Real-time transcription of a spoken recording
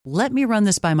"Let me run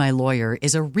this by my lawyer"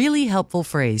 is a really helpful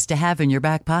phrase to have in your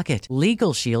back pocket.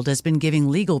 Legal Shield has been giving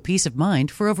legal peace of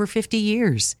mind for over 50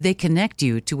 years. They connect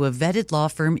you to a vetted law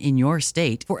firm in your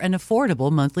state for an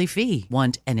affordable monthly fee.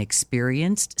 Want an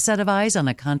experienced set of eyes on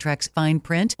a contract's fine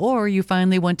print? Or you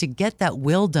finally want to get that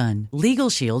will done?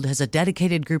 Legal Shield has a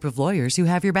dedicated group of lawyers who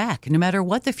have your back, no matter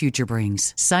what the future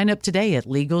brings. Sign up today at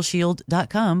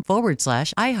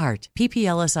LegalShield.com/iHeart.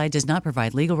 PPLSI does not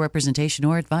provide legal representation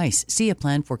or advice. See a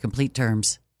plan for complete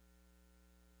terms.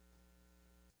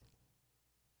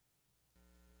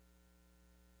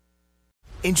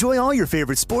 Enjoy all your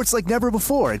favorite sports like never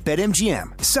before at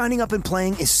BetMGM. Signing up and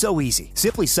playing is so easy.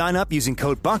 Simply sign up using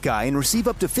code Buckeye and receive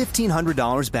up to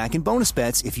 $1,500 back in bonus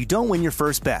bets if you don't win your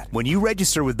first bet. When you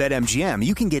register with BetMGM,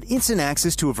 you can get instant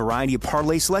access to a variety of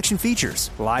parlay selection features,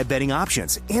 live betting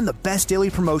options, and the best daily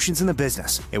promotions in the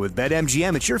business. And with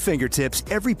BetMGM at your fingertips,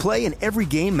 every play and every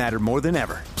game matter more than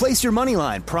ever. Place your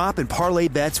moneyline, prop, and parlay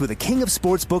bets with the king of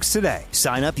sportsbooks today.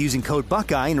 Sign up using code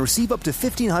Buckeye and receive up to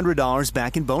 $1,500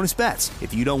 back in bonus bets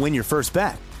if you don't win your first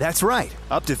bet. That's right,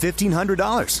 up to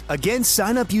 $1,500. Again,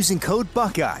 sign up using code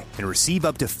Buckeye and receive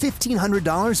up to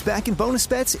 $1,500 back in bonus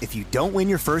bets if you don't win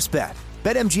your first bet.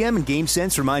 BetMGM and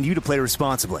GameSense remind you to play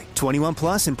responsibly. 21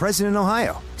 plus and present in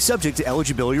Ohio. Subject to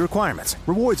eligibility requirements.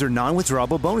 Rewards are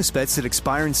non-withdrawable bonus bets that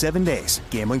expire in 7 days.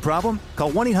 Gambling problem?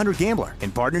 Call 1-800-GAMBLER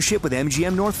in partnership with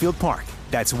MGM Northfield Park.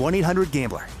 That's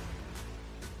 1-800-GAMBLER.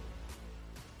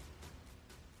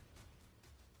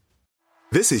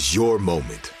 This is your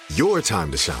moment, your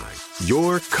time to shine,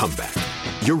 your comeback.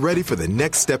 You're ready for the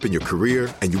next step in your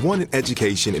career, and you want an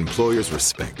education employers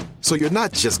respect. So you're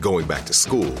not just going back to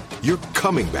school, you're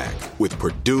coming back with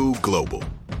Purdue Global.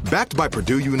 Backed by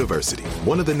Purdue University,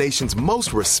 one of the nation's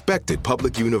most respected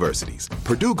public universities,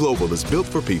 Purdue Global is built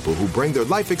for people who bring their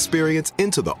life experience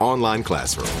into the online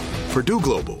classroom. Purdue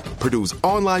Global, Purdue's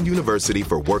online university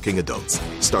for working adults.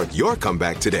 Start your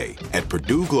comeback today at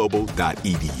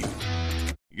purdueglobal.edu.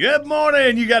 Good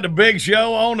morning. You got the big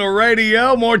show on the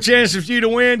radio. More chances for you to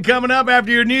win coming up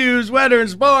after your news, weather, and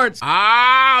sports.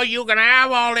 Oh, you can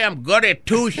have all them goody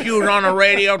two-shoes on the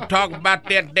radio talking about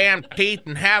their damn teeth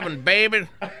and having babies.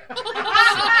 There's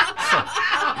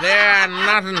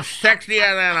nothing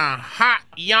sexier than a hot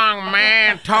young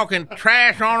man talking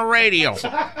trash on the radio.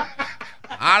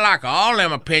 I like all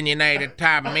them opinionated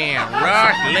type men.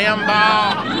 Rush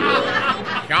Limbaugh,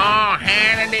 Sean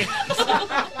Hannity,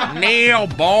 Neil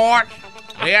Boyd.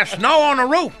 There's snow on the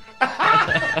roof.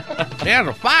 There's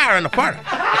a fire in the furnace.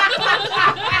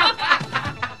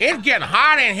 It's getting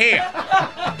hot in here.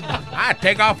 I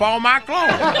take off all my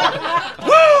clothes.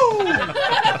 Woo!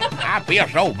 I feel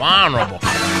so vulnerable.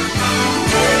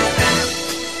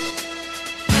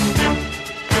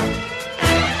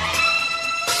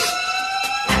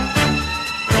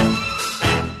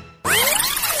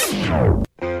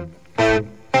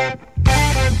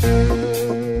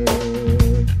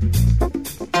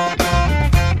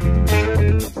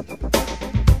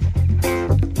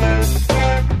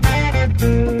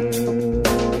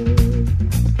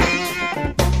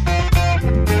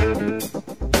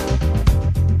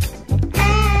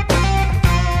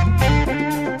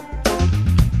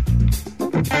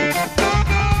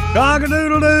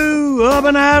 Cock-a-doodle-doo, up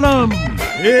and at 'em.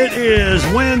 It is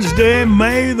Wednesday,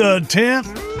 May the 10th,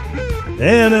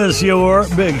 and it's your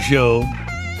big show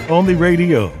on the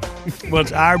radio. Well,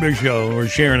 it's our big show. We're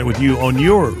sharing it with you on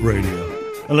your radio,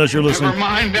 unless you're listening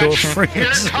to a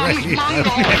friend's radio.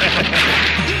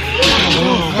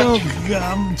 Oh, God,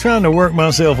 I'm trying to work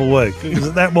myself awake. Is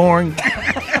it that boring?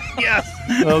 Yes.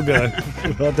 Okay.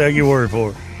 I'll take your word for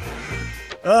it.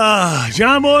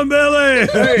 John Boy and Billy.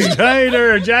 Hey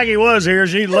there. Jackie was here.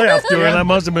 She left. And that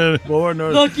must have been bored.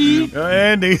 Lucky.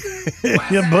 Andy.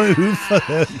 You boof.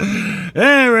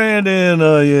 Hey, Randy. And,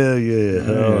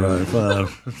 yeah. All right, fine.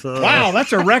 Wow,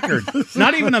 that's a record.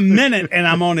 Not even a minute, and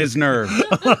I'm on his nerves.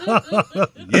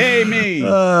 Yay, me.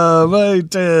 May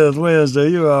 10th, Wednesday.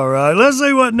 You're all right. Let's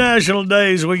see what national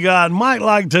days we got. Might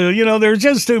like to. There's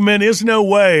just too many. It's no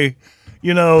way,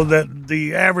 that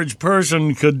the average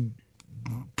person could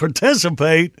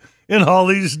participate in all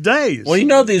these days.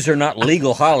 Well, these are not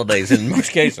legal holidays in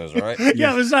most cases, right?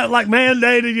 Yeah, it's not like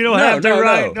mandated. You don't have to,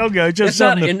 right? No. Okay, just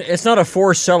it's not a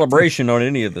forced celebration on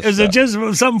any of this. Is it just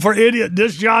something for idiot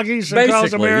disc jockeys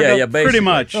across America? Yeah, basically. Pretty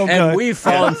much. Okay. And we've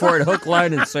fallen for it hook,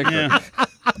 line, and sinker. Yeah.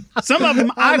 Some of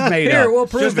them I've made Here, up we'll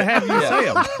prove just to it. have you say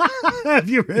them. Have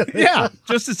you really? Yeah,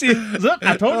 just to see. Look,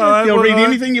 I told you, All right, they'll well, read all right.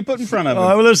 anything you put in front of them. All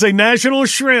right, well, let's say National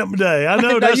Shrimp Day. I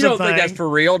know that's you don't a thing. think that's for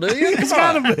real, do you? It's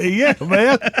got to be, yeah,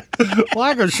 man.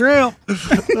 like a shrimp.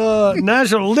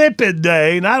 National Lipid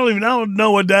Day, and I don't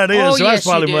know what that is, Oh, so yes, that's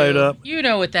probably you do. made up. You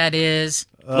know what that is.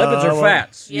 Lipids are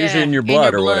fats, Yeah, usually in your in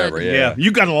blood your or blood. whatever. Yeah, Yeah.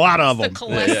 you got a lot of The them.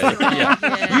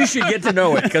 cholesterol. You should get to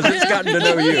know it because it's gotten to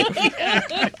know you.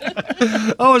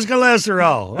 Oh, it's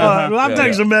cholesterol. All right, well, I'm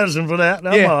taking some medicine for that.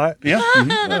 I'm all right. Yeah.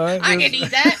 I can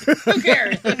eat that. Who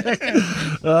cares?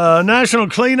 National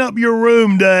Clean Up Your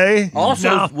Room Day. Also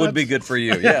No, would be good for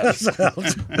you. Yes.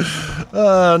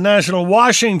 National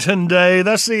Washington Day.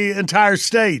 That's the entire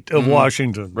state of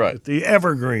Washington. Right. The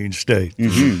evergreen state.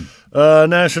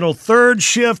 National Third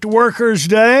Shift Workers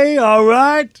Day. All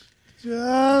right.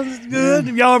 Good.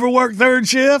 Have y'all ever worked third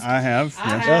shift? I have.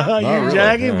 Yes. You, really?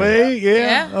 Jackie, me,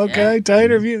 yeah. Yeah, Okay,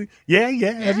 Tater, have you? Yeah,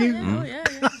 have you? Oh, yeah.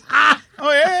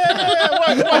 Oh,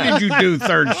 yeah. What did you do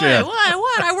third shift?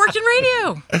 What? I worked in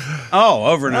radio. Oh,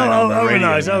 overnight on the radio.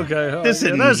 Nice. Okay. This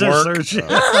okay. didn't That's work. third shift.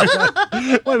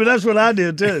 Wait, but that's what I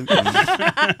did too.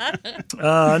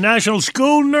 National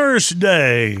School Nurse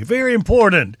Day. Very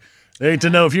important. They need to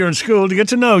know if you're in school to get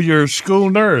to know your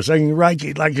school nurse. They can write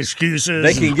you like excuses.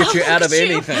 They can get you out of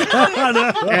anything.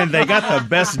 And they got the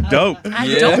best dope. I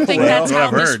don't think that's how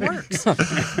I've this heard. works.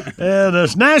 And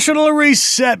it's National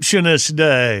Receptionist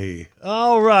Day.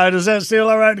 All right. Is that still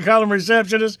all right to call them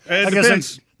receptionists? It I guess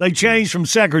depends. they changed from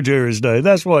Secretary's Day.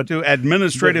 That's what. To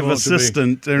administrative They want to be.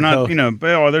 assistant. They're not,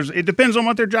 it depends on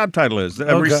what their job title is.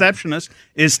 A receptionist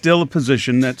is still a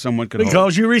position that someone could hold.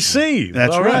 Because you receive.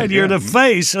 That's all right, You're yeah. the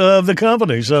face of the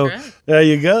company. So That's right. there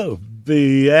you go.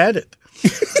 Be at it.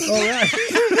 All right.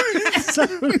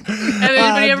 Have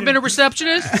anybody ever been a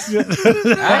receptionist?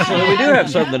 Actually, we do have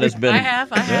something that's been. I have.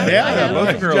 Yeah,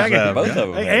 both girls Jackie, have. Both yeah. of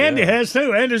them. Hey, Andy has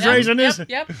too. Andy's raising his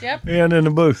Yep. hand in the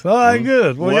booth. All right,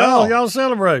 good. Well, Wow. y'all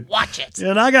celebrate. Watch it.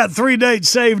 And I got 3 dates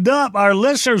saved up our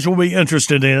listeners will be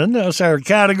interested in. That's our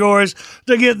categories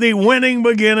to get the winning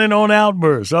beginning on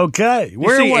Outburst. Okay. You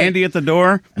see waiting. Andy at the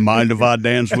door? Mind if I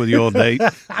dance with your date?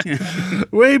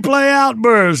 We play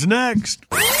Outburst next.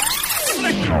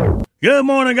 Good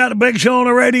morning. Got the Big Show on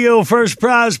the radio. First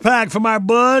prize pack from our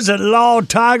buds at Law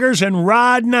Tigers. And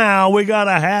right now, we got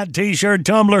a hat, T-shirt,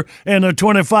 tumbler, and a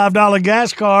 $25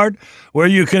 gas card where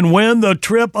you can win the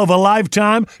trip of a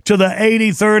lifetime to the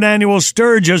 83rd Annual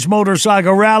Sturgis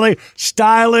Motorcycle Rally,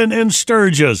 Styling in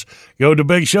Sturgis. Go to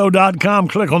BigShow.com,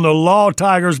 click on the Law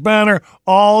Tigers banner.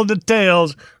 All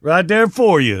details right there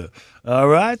for you. All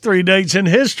right, 3 dates in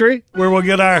history where we'll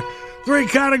get our 3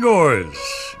 categories.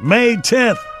 May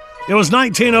 10th. It was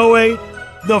 1908.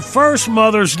 The first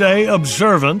Mother's Day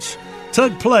observance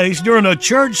took place during a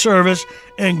church service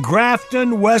in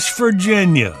Grafton, West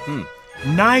Virginia.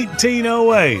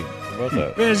 1908. About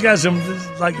that? It's got some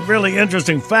really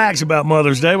interesting facts about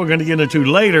Mother's Day we're going to get into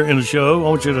later in the show. I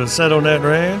want you to sit on that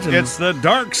ranch. And It's the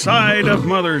dark side of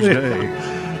Mother's Day.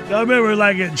 I remember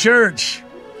at church,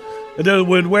 we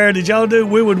would wear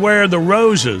the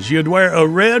roses. You'd wear a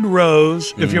red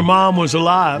rose if your mom was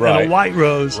alive, and Right. a white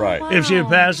rose Right. if she had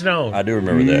passed on. I do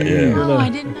remember that. Yeah. Oh, I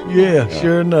didn't know. Yeah,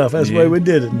 sure enough. That's the way we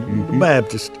did it. The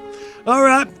Baptist. All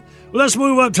right. Well, let's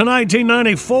move up to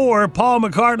 1994. Paul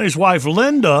McCartney's wife,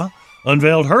 Linda,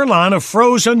 unveiled her line of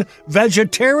frozen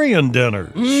vegetarian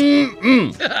dinners.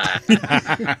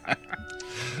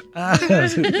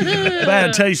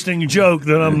 Bad tasting joke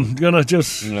that I'm going to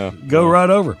just go right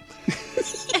over.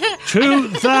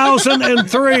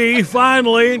 2003,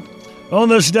 finally, on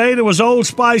this date, it was Old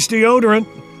Spice deodorant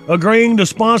agreeing to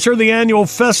sponsor the annual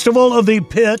Festival of the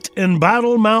Pit in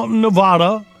Battle Mountain,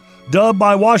 Nevada, dubbed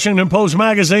by Washington Post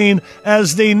magazine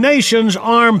as the nation's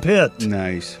armpit.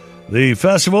 Nice. The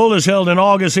festival is held in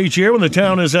August each year when the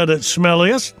town is at its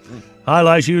smelliest.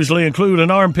 Highlights usually include an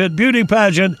armpit beauty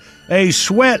pageant, a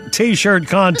sweat T-shirt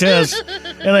contest,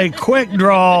 and a quick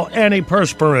draw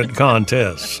antiperspirant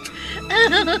contest.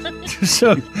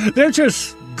 So they're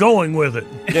just going with it.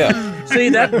 Yeah. See,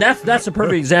 that's a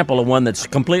perfect example of one that's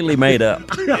completely made up.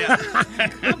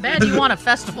 How bad do you want a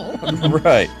festival?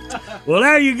 Right. Well,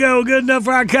 there you go. Good enough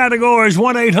for our categories.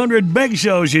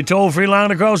 1-800-BIG-SHOWS, your toll-free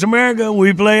line across America.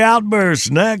 We play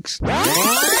Outbursts next.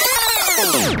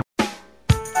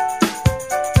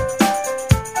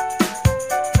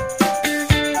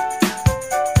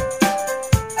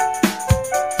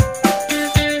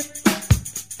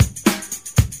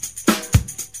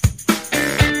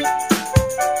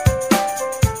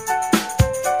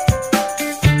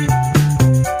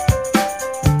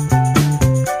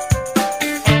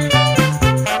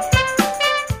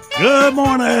 Good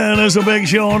morning. It's a Big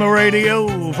Show on the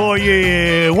radio for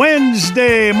you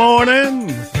Wednesday morning.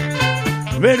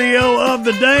 Video of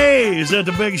the day is at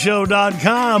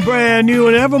thebigshow.com. Brand new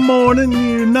and every morning.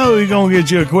 You know you're going to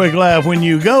get you a quick laugh when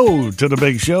you go to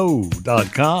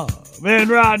thebigshow.com. And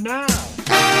right now,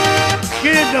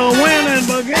 get the winning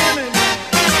beginning.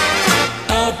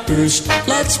 Outburst,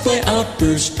 let's play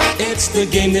Outburst. It's the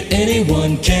game that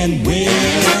anyone can win.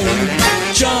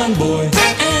 John Boy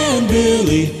and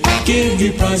Billy give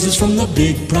you prizes from the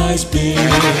big prize bin.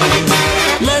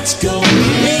 Let's go,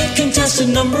 meet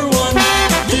contestant number 1.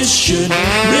 This should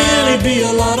really be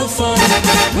a lot of fun.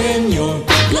 When you're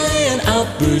playing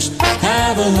Outburst,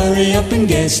 have a hurry up and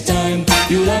guess time.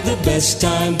 You'll have the best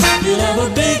time. You'll have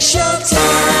a big show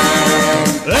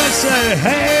time. Let's say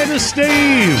hey to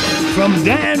Steve from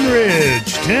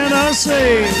Danridge,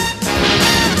 Tennessee.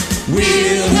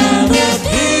 We'll have a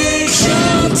big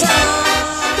show time.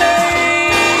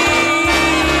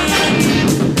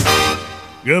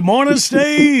 Good morning,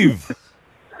 Steve.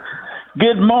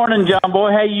 Good morning, John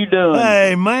Boy. How you doing?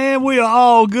 Hey, man, we are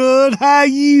all good. How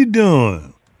you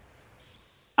doing?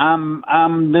 I'm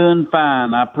doing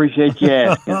fine. I appreciate you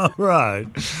asking. All right.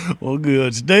 Well,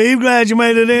 good. Steve, glad you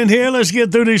made it in here. Let's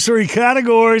get through these 3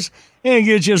 categories and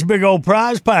get you this big old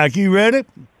prize pack. You ready?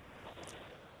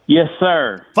 Yes,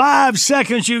 sir. 5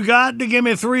 seconds you got to give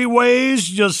me 3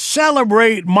 ways to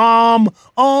celebrate Mom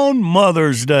on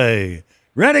Mother's Day.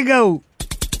 Ready, go.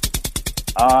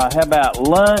 How about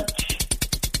lunch,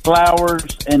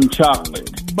 flowers, and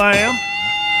chocolate? Bam.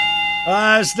 All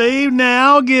right, Steve,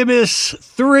 now give us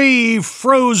 3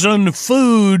 frozen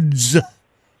foods.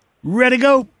 Ready,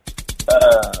 go.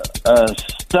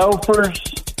 Stouffer's,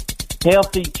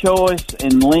 Healthy Choice,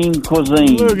 and Lean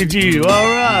Cuisine. Look at you. All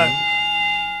right.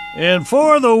 And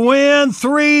for the win,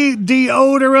 3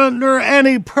 deodorant or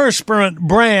antiperspirant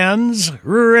brands.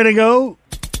 Ready, go.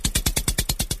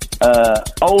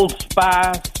 Old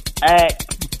Spice, Axe,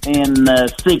 and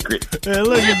Secret.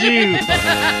 Look at you.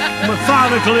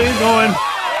 Methodically going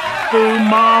food,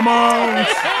 mama,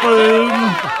 food.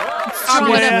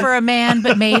 Strong enough for a man,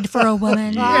 but made for a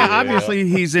woman. Yeah, obviously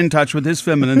he's in touch with his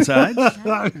feminine side.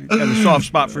 Got a soft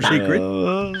spot for Secret.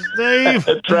 Steve.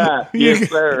 That's right. Yes,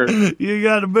 sir. You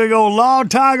got a big old Law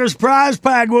Tigers prize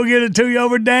pack. We'll get it to you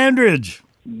over Dandridge.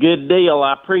 Good deal.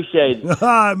 I appreciate it. All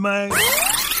right, man.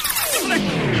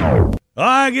 All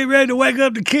right, get ready to wake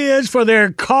up the kids for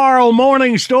their Carl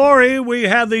morning story. We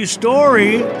have the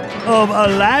story of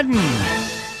Aladdin.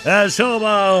 That's told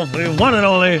by the one and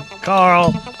only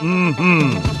Carl.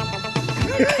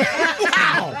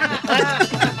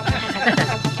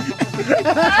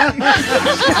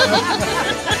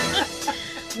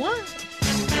 What?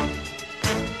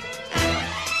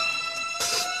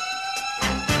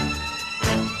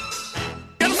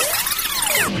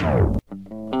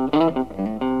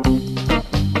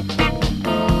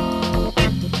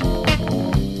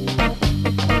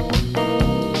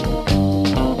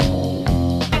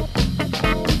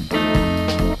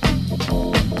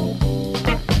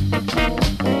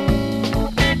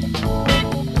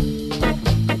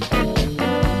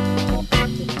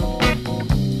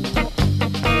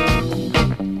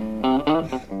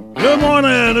 Good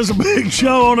morning. It's a big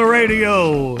show on the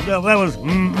radio. That was,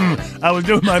 I was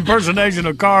doing my impersonation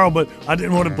of Carl, but I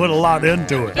didn't want to put a lot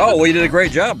into it. Oh, well, you did a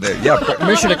great job there. Yeah,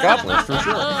 mission accomplished for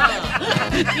sure. I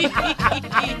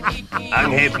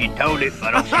can help you told it,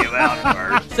 but I don't give out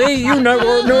first. See, you know,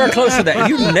 we're nowhere close to that.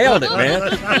 You nailed it, man.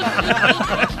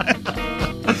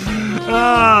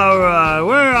 All right,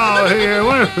 we're all here.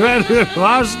 We're ready for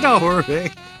our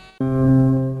story.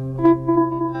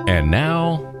 And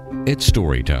now, it's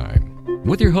story time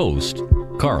with your host,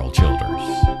 Carl Childers.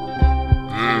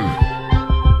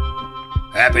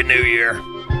 Happy New Year.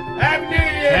 Happy New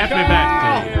Year, Happy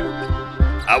back to you.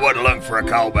 I wasn't looking for a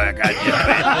callback.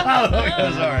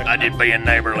 I just being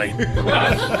neighborly.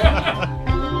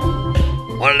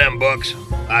 One of them books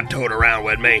I tote around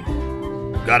with me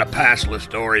got a passel of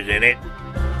stories in it.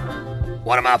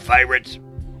 One of my favorites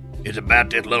is about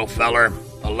this little feller,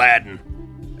 Aladdin,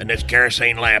 and this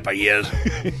kerosene lamp of his.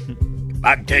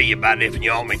 I can tell you about it if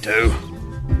you want me to.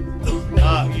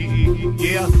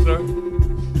 Yeah, sir.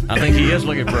 I think he is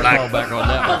looking for a callback on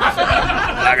that one.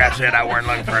 Like I said, I weren't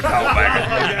looking for a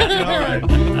callback.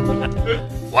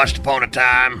 Once upon a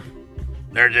time,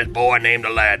 there's this boy named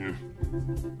Aladdin.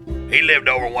 He lived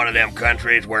over one of them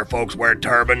countries where folks wear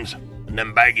turbans and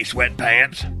them baggy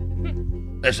sweatpants.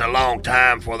 This is a long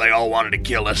time before they all wanted to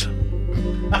kill us.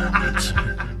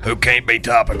 Who can't be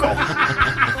topical?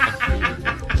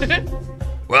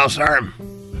 Well, sir,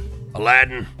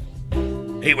 Aladdin,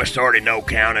 he was sort of no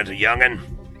count as a young'un.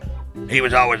 He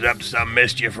was always up to some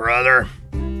mischief or other,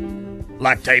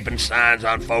 like taping signs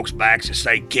on folks' backs that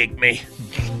say, "Kick me."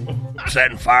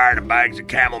 setting fire to bags of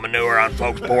camel manure on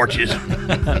folks' porches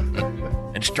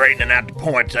and straightening out the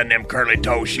points on them curly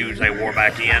toe shoes they wore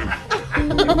back in.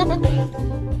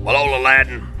 Well, old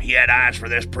Aladdin, he had eyes for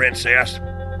this princess.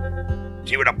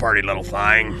 She was a pretty little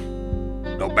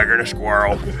thing, no bigger than a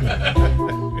squirrel.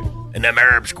 And them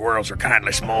Arab squirrels are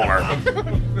kindly smaller.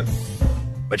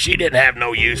 But she didn't have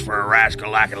no use for a rascal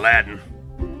like Aladdin.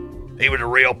 He was a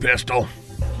real pistol.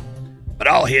 But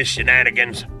all his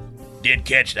shenanigans did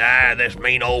catch the eye of this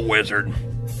mean old wizard.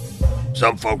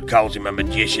 Some folks calls him a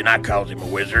magician, I calls him a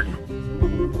wizard.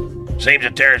 Seems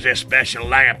that there's this special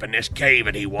lamp in this cave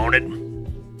that he wanted.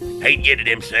 He'd get it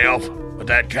himself, but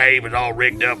that cave was all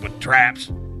rigged up with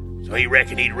traps, so he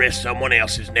reckoned he'd risk someone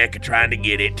else's neck of trying to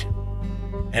get it.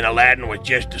 And Aladdin was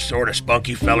just the sort of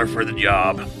spunky feller for the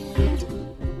job.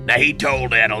 Now, he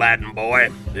told that Aladdin boy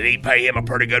that he'd pay him a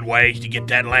pretty good wage to get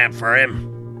that lamp for him.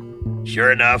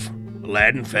 Sure enough,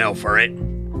 Aladdin fell for it.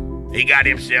 He got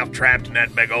himself trapped in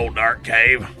that big old dark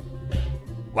cave.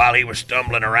 While he was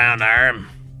stumbling around there,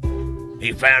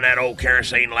 he found that old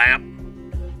kerosene lamp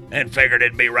and figured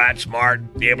it'd be right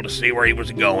smart to be able to see where he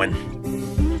was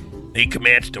going. He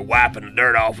commenced to wiping the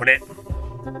dirt off of it,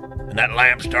 and that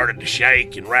lamp started to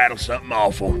shake and rattle something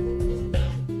awful.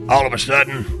 All of a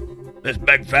sudden, this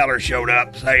big feller showed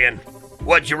up saying,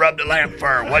 "What'd you rub the lamp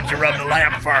for? What'd you rub the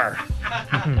lamp for?"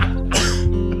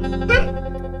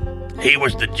 He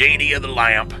was the genie of the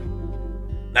lamp.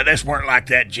 Now, this weren't like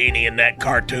that genie in that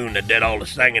cartoon that did all the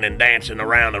singing and dancing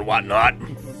around and whatnot.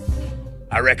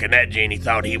 I reckon that genie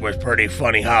thought he was pretty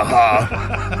funny,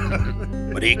 ha-ha.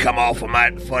 But he come off a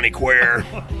mighty funny queer.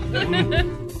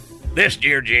 This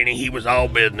dear genie, he was all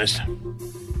business.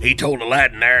 He told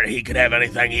Aladdin there that he could have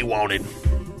anything he wanted.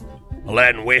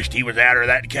 Aladdin wished he was out of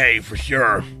that cave for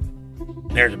sure.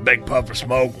 There's a big puff of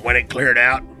smoke. When it cleared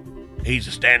out,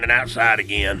 he's standing outside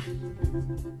again.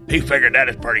 He figured that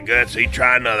is pretty good, so he'd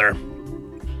try another.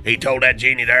 He told that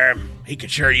genie there he could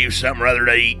sure use something rather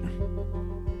to eat.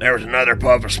 There was another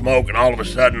puff of smoke, and all of a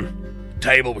sudden, the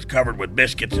table was covered with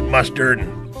biscuits and mustard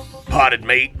and potted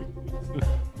meat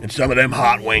and some of them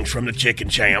hot wings from the chicken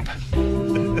champ.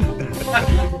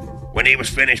 When he was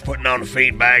finished putting on the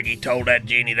feed bag, he told that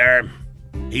genie there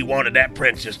he wanted that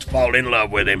princess to fall in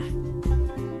love with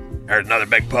him. There's another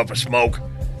big puff of smoke.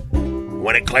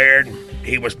 When it cleared,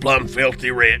 he was plumb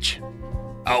filthy rich.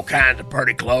 All kinds of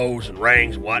pretty clothes and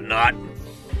rings and whatnot,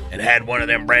 and had one of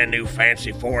them brand new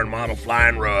fancy foreign model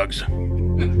flying rugs.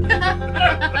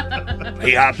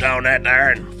 He hopped on that there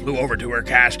and flew over to her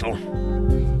castle.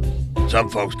 Some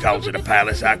folks calls it a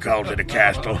palace, I calls it a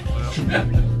castle.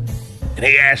 And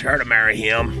he asked her to marry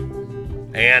him.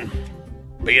 And,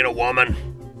 being a woman,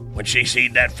 when she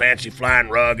seen that fancy flying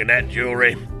rug and that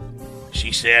jewelry,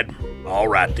 she said, "All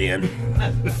right then."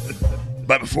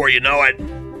 But before you know it,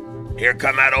 here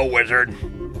come that old wizard.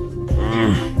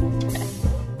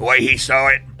 The way he saw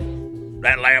it,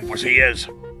 that lamp was his,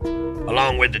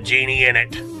 along with the genie in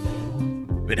it.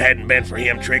 If it hadn't been for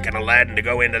him tricking Aladdin to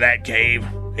go into that cave,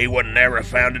 he wouldn't never have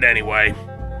found it anyway.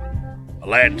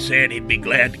 Aladdin said he'd be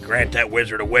glad to grant that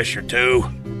wizard a wish or two.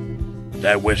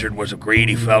 That wizard was a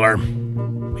greedy feller.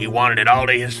 He wanted it all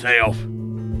to himself.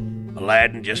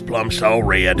 Aladdin just plumb saw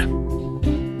red.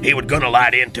 He was gonna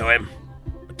light into him,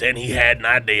 but then he had an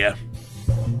idea.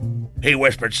 He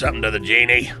whispered something to the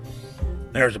genie.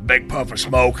 There was a big puff of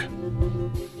smoke,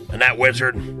 and that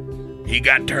wizard, he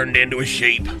got turned into a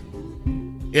sheep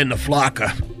in the flock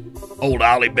of old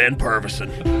Ali Ben Purvisson.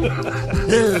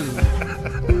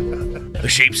 The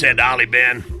sheep said to Ali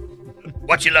Ben,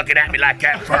 "What you looking at me like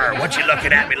that for? What you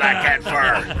looking at me like that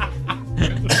for?"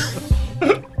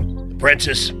 The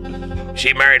princess,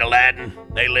 she married Aladdin.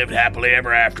 They lived happily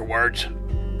ever afterwards.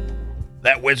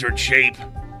 That wizard sheep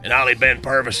and Ali Ben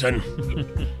Purvisson,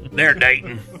 they're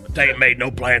dating, but they ain't made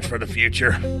no plans for the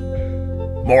future.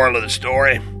 Moral of the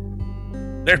story,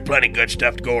 there's plenty good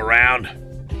stuff to go around,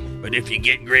 but if you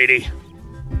get greedy,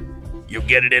 you'll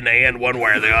get it in the end one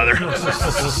way or the other.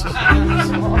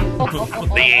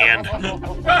 The end.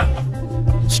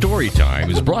 Storytime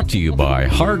is brought to you by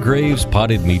Hargrave's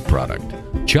Potted Meat Product.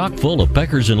 Chock full of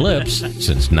peckers and lips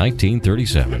since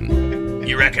 1937.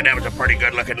 You reckon that was a pretty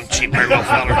good-looking, cheap-haired little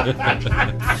feller?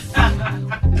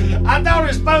 I thought it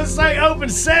was supposed to say open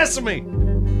sesame.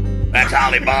 That's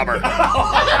Ollie Bobber.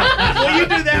 Will you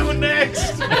do that one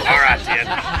next? All right, then.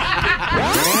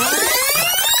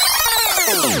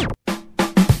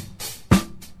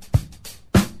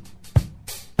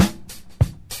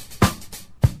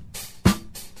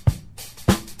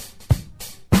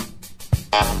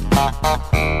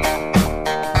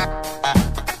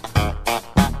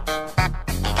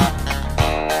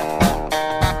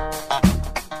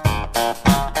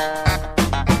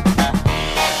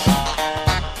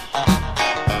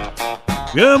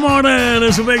 Good morning.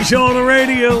 It's a big show on the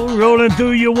radio, rolling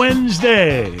through your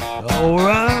Wednesday. All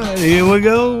right, here we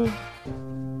go.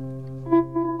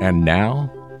 And now,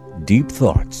 Deep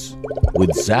Thoughts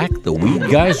with Zach, the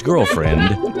weed guy's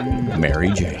girlfriend,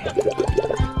 Mary Jane.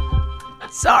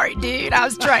 Sorry, dude. I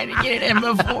was trying to get it in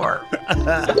before.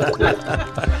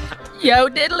 Yo,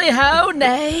 diddly ho,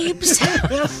 nabes.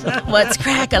 What's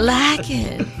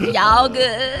crack-a-lackin'? Y'all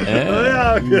good?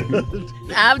 Yeah, good.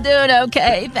 I'm doing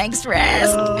okay. Thanks for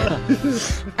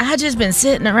asking. I just been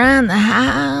sitting around the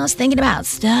house thinking about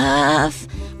stuff.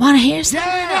 Want to hear something?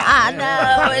 I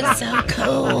know. It's so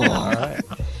cool.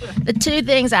 The two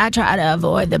things I try to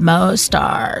avoid the most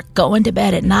are going to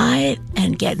bed at night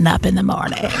and getting up in the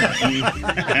morning.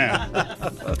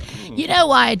 You know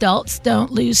why adults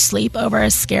don't lose sleep over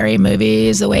scary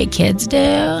movies the way kids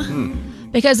do?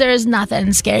 Because there's nothing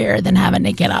scarier than having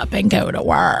to get up and go to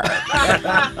work.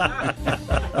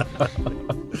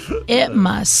 It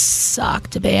must suck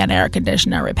to be an air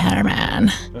conditioner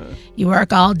repairman. You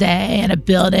work all day in a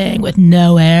building with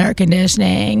no air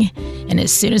conditioning, and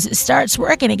as soon as it starts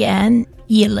working again,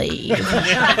 you leave.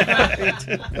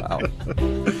 Wow.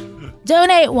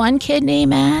 Donate 1 kidney,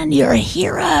 man. You're a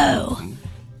hero.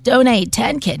 Donate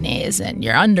 10 kidneys, and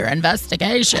you're under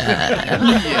investigation.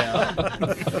 Yeah.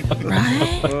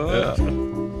 Right?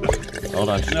 Hold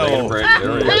on. No. Break.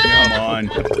 There it is. Come on.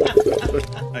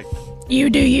 You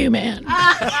do you, man.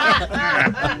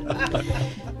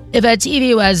 If a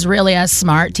TV was really a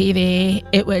smart TV,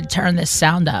 it would turn the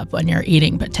sound up when you're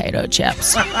eating potato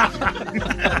chips. Would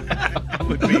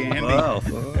be handy. Wow.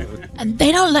 And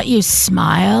they don't let you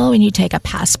smile when you take a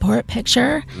passport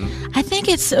picture. I think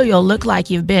it's so you'll look like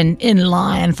you've been in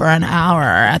line for an hour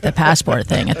at the passport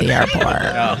thing at the airport.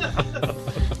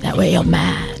 That way you'll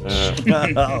match.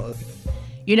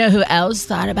 You know who else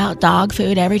thought about dog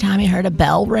food every time he heard a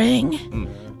bell ring?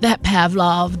 That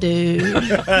Pavlov dude.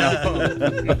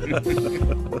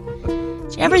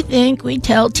 Do you ever think we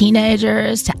tell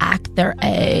teenagers to act their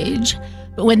age,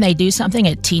 but when they do something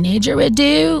a teenager would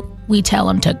do, we tell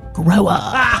them to grow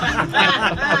up?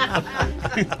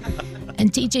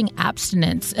 And teaching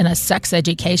abstinence in a sex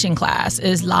education class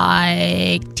is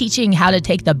like teaching how to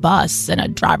take the bus in a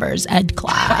driver's ed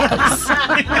class.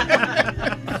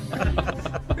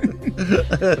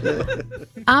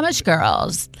 Amish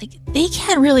girls, they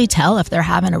can't really tell if they're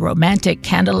having a romantic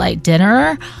candlelight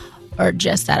dinner or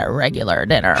just at a regular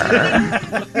dinner.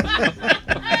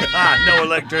 No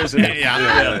electricity.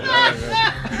 Yeah.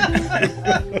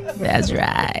 That's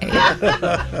right.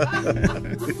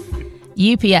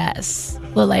 UPS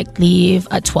will leave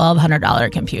a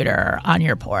 $1,200 computer on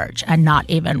your porch and not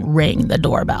even ring the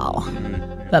doorbell.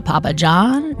 But Papa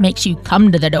John makes you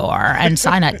come to the door and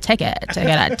sign a ticket to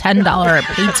get a $10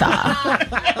 pizza.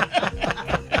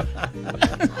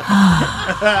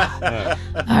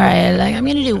 All right, I'm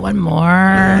going to do one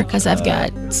more because I've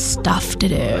got stuff to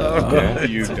do.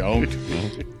 You don't.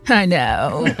 I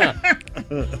know.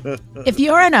 If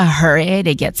you're in a hurry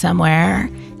to get somewhere,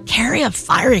 carry a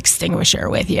fire extinguisher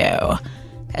with you.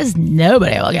 Because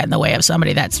nobody will get in the way of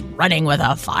somebody that's running with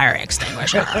a fire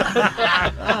extinguisher. Get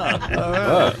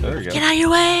out of your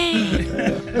way.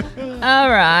 All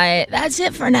right, that's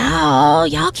it for now.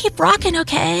 Y'all keep rocking,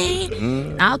 okay?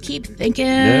 I'll keep thinking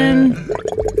and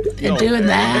doing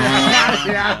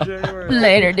that.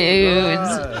 Later,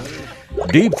 dudes.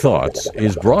 Deep Thoughts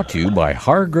is brought to you by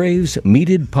Hargrave's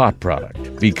Meated Pot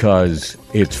Product, because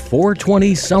it's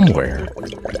 420 somewhere.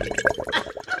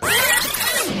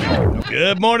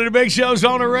 Good morning, the Big Show's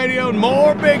on the radio, and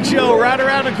more Big Show right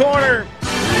around the corner.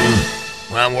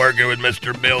 I'm working with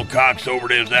Mr. Bill Cox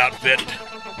over at his outfit,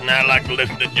 and I like to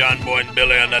listen to John Boy and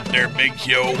Billy on that there Big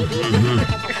Show.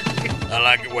 I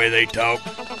like the way they talk.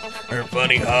 They're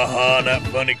funny ha-ha, not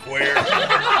funny queer.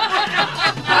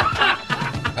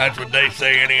 That's what they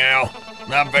say anyhow.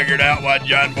 And I figured out why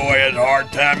John Boy has a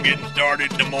hard time getting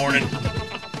started in the morning.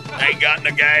 Ain't got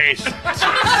no gas.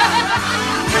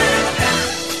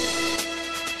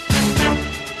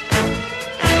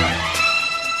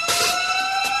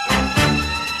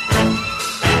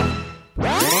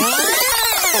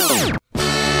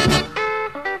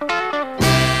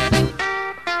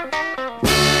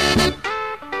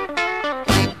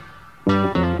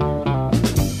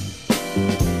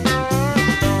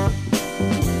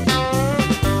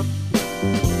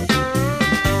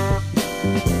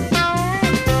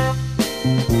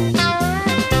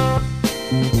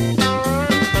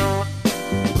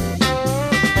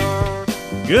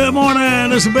 Good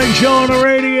morning. It's a Big Show on the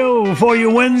radio for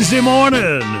you Wednesday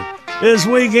morning. This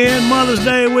weekend, Mother's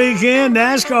Day weekend,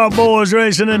 NASCAR boys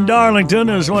racing in Darlington.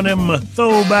 It's one of them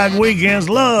throwback weekends.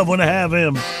 Love when I have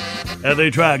him. and they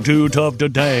track too tough to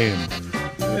tame.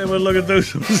 And we're looking through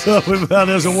some stuff we found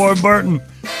this in Ward Burton.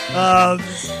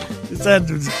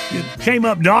 It came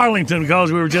up Darlington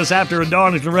because we were just after a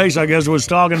Darlington race, I guess, was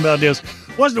talking about this.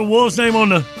 What's the wolf's name on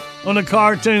the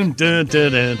cartoon? Dun,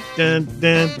 dun, dun, dun,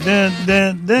 dun, dun,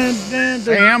 dun, dun, dun.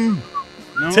 Sam?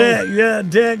 No.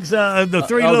 Tex, the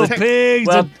three little pigs.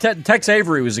 Well, Tex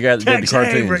Avery was the guy that did the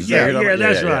cartoons. Avery. Yeah,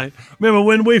 that's right. Remember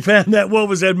when we found that wolf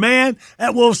and said, man,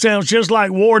 that wolf sounds just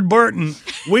like Ward Burton.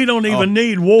 We don't even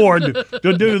need Ward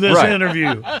to do this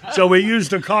interview. So we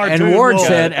used a cartoon And Ward wolf.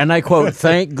 said, and I quote,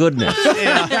 thank goodness. So,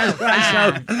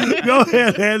 go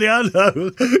ahead, Andy. I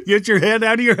know. Get your head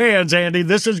out of your hands, Andy.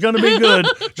 This is going to be good,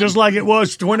 just like it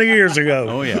was 20 years ago.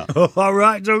 Oh, yeah. All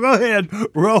right, so go ahead.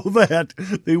 Roll that.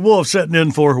 The wolf sitting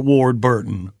in for Ward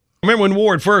Burton. Remember when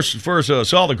Ward first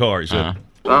saw the car, he said,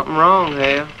 Something wrong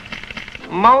here.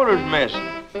 Motor's missing.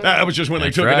 That was just when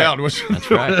they took it out. That's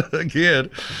right. A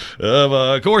kid.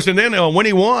 Of course, and then when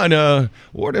he won,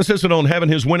 Ward insisted on having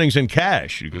his winnings in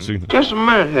cash. You can see. Just a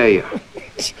minute here.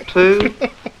 2,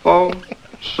 4,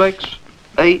 6,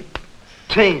 8,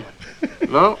 10.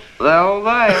 No, they're all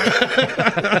there.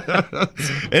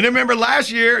 And then remember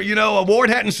last year, Ward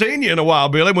hadn't seen you in a while,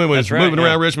 Billy, when we was moving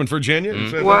around Richmond, Virginia.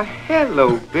 Why,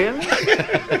 hello, Billy.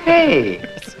 Hey,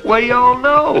 what do y'all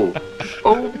know?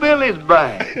 Old Billy's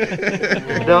back.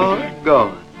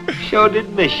 Doggone. Sure did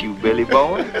miss you, Billy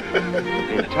boy.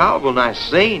 Been terrible nice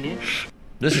seeing you.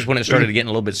 This is when it started getting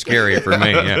a little bit scarier for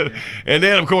me. Yeah. And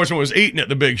then, of course, when I was eating at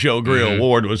the Big Show Grill,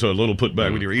 Ward was a little put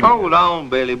back with your eating. Hold on,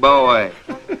 Billy boy.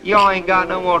 Y'all ain't got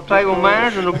no more table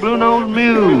manners than a blue-nosed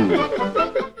mule.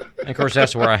 And of course,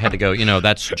 that's where I had to go.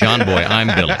 That's John Boy. I'm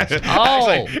Billy.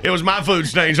 Oh, it was my food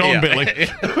stains on Billy.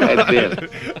 Hey, Billy,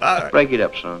 break it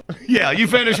up, son. Yeah, you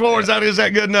finished, Ward. Is that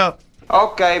good enough?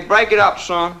 Okay, break it up,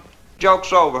 son.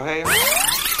 Joke's over, hey?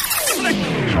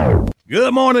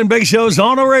 Good morning, Big Show's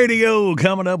on the radio.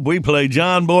 Coming up, we play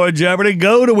John Boy Jeopardy.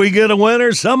 Go, do we get a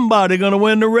winner? Somebody going to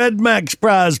win the Red Max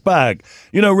prize pack.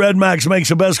 Red Max makes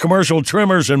the best commercial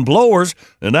trimmers and blowers,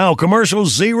 and now commercial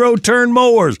zero-turn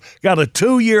mowers. Got a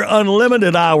 2-year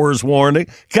unlimited hours warranty,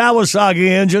 Kawasaki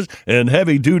engines, and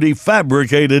heavy-duty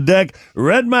fabricated deck.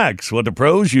 Red Max, what the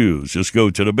pros use. Just go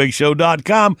to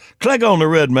thebigshow.com, click on the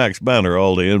Red Max banner,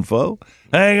 all the info.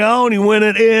 Hang on, you win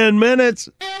it in minutes.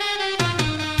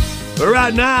 But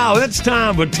right now, it's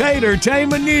time for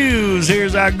Tater-tainment News.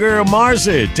 Here's our girl,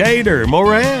 Marcy Tater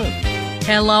Moran.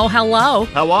 Hello.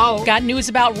 Hello. Got news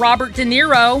about Robert De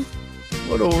Niro.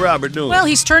 What old Robert doing? Well,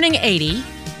 he's turning 80,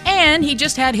 and he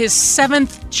just had his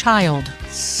 7th child.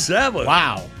 7?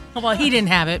 Wow. Well, he didn't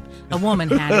have it. A woman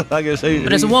had it. I guess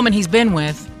But it's a woman he's been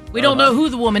with. We don't know who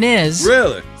the woman is.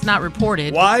 Really? It's not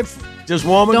reported. Wife? Just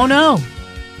woman? Don't know.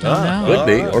 Don't know. Could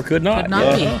be or could not. Could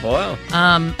not be.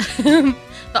 Wow.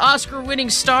 The Oscar-winning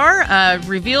star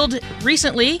revealed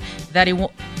recently that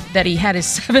he had his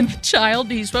 7th child.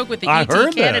 He spoke with the ET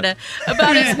Canada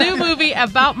about his new movie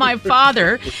about my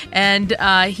father, and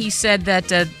he said that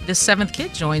the 7th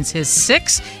kid joins his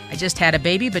 6th. I just had a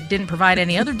baby, but didn't provide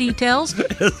any other details.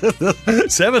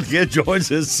 7th kid joins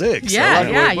his 6th.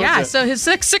 Yeah. So his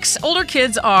six older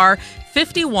kids are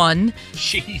 51,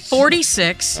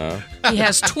 46. He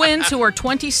has twins who are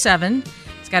 27.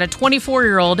 He's got a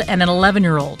 24-year-old and an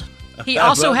 11-year-old. He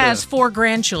also has 4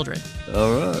 grandchildren.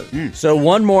 All right. So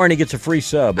one more and he gets a free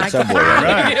sub at Subway.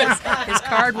 Right? His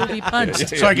card will be punched.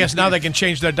 So I guess now they can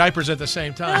change their diapers at the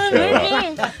same time.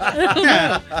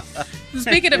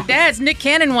 Speaking of dads, Nick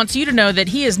Cannon wants you to know that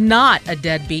he is not a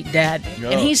deadbeat dad. No.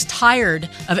 And he's tired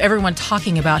of everyone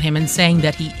talking about him and saying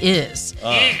that he is.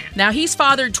 Now, he's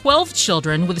fathered 12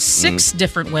 children with 6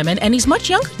 different women, and he's much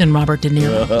younger than Robert De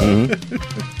Niro.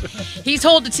 He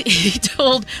told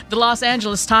the Los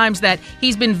Angeles Times that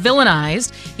he's been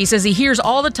villainized. He says he hears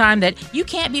all the time that you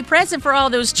can't be present for all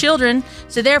those children,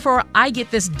 so therefore I get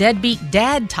this deadbeat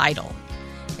dad title.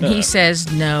 And he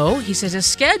says no. He says his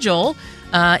schedule,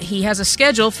 he has a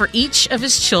schedule for each of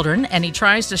his children, and he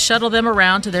tries to shuttle them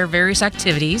around to their various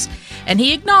activities. And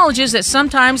he acknowledges that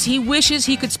sometimes he wishes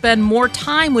he could spend more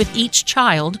time with each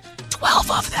child,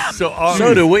 12 of them.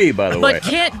 So do we, by the way. But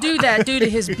can't do that due to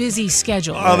his busy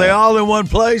schedule. Are they all in one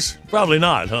place? Probably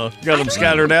not, huh? Got them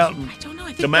scattered out? I don't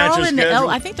know.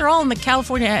 I think they're all in the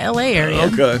California, L.A. area.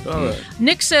 Okay, all right.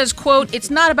 Nick says, quote, "It's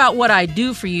not about what I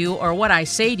do for you or what I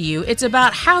say to you. It's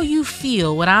about how you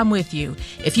feel when I'm with you.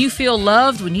 If you feel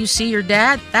loved when you see your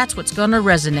dad, that's what's going to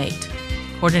resonate,"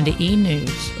 according to E!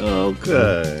 News.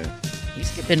 Okay.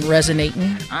 He's been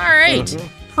resonating. All right.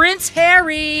 Prince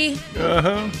Harry.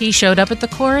 He showed up at the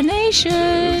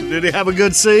coronation. Did he have a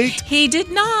good seat? He did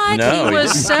not. No, he he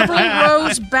was didn't. several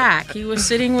rows back. He was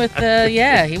sitting with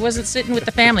he wasn't sitting with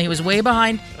the family. He was way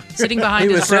behind, sitting behind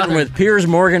He his was sitting brother. with Piers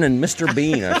Morgan and Mr.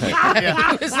 Bean, I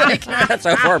think. He was like, That's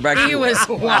how far back he was.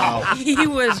 Wow. He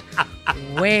was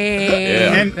way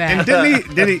And back.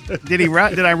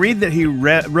 did I read that he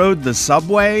rode the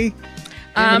subway?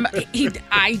 And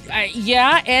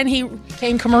he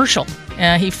came commercial.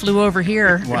 He flew over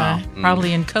here, Wow.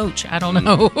 probably in coach. I don't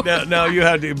know. Now you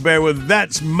have to bear with.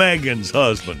 That's Megan's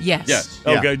husband. Yes.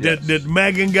 Okay. Did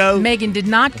Megan go? Megan did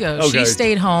not go. Okay. She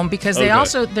stayed home because Okay.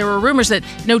 there were rumors that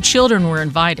no children were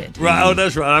invited. Right. Oh,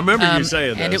 that's right. I remember you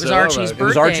saying that. And it was So, all Archie's right. birthday. It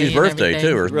was Archie's and birthday,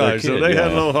 everything. too. Or their Right. So kid, they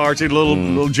had yeah. a little Archie,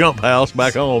 little jump house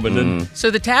back home, and then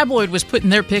So the tabloid was putting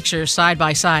their pictures side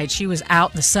by side. She was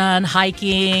out in the sun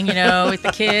hiking, with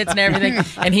the kids and everything,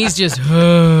 and he's just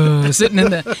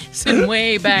sitting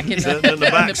way back in Sitting in the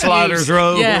backsliders pews.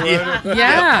 row. Yeah.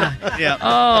 Yeah.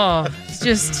 Oh, it's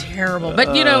just terrible.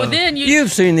 But then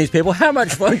You've seen these people. How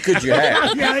much fun could you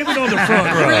have? Yeah, even on the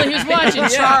front row. Really, he was watching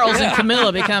Charles and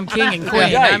Camilla become king and queen.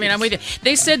 Yeah. I mean, I'm with you.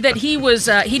 They said that he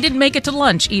didn't make it to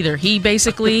lunch either. He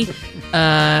basically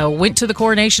went to the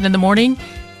coronation in the morning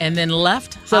and then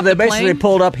left. So hopped they the basically plane.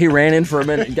 pulled up. He ran in for a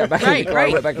minute and got back. Right.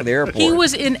 Went back to the airport. He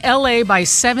was in L.A. by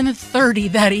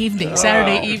 7:30 that evening,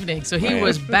 Saturday evening. So he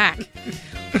was back.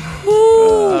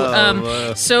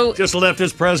 Whew. So just left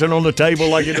his present on the table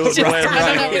like you do at the Just- wedding.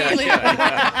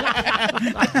 I don't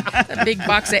know, a big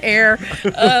box of air.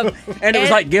 And it was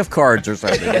like gift cards or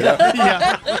something.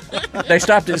 Yeah. They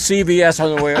stopped at CVS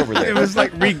on the way over there. It was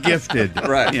like regifted.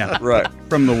 Right. Yeah. Right.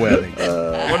 From the wedding.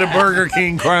 What a Burger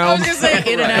King I crown. was just saying,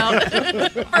 In and Out,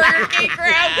 Burger King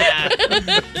crowd.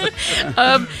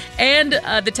 And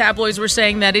the tabloids were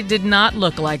saying that it did not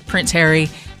look like Prince Harry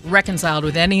reconciled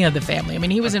with any of the family. I mean,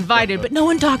 he was invited, but no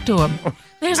one talked to him.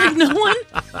 There's like no one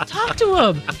talked to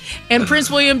him. And Prince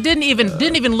William didn't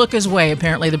even look his way.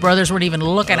 Apparently, the brothers weren't even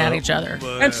looking at each other.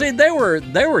 And see, they were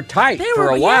tight for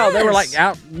a while. They were like yes.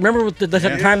 out. Remember with the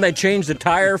time they changed the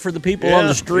tire for the people on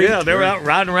the street? Yeah, they were out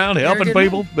riding around helping getting-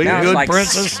 people, being Now it's good like,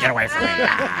 princes. Get away from me.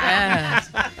 Yes.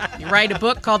 You write a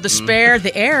book called The Spare,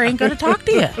 the air ain't going to talk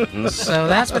to you. So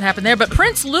that's what happened there. But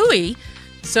Prince Louis,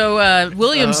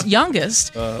 William's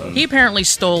youngest, he apparently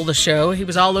stole the show. He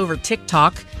was all over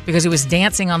TikTok because he was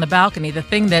dancing on the balcony, the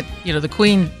thing that, the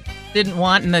Queen didn't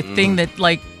want and the thing that,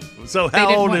 So they how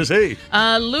didn't old want. is he?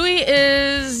 Louis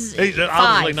is He's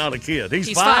obviously 5. not a kid. He's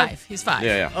He's 5? 5. He's 5.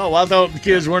 Yeah. Oh, I thought the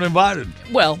kids weren't invited.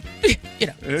 Well,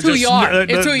 it's who you are.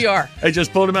 It's who you are. They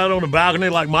just pulled him out on the balcony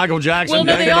like Michael Jackson, Well,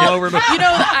 no, they hanging all. over the.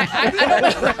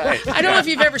 I don't know if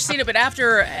you've ever seen it, but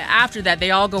after that,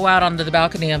 they all go out onto the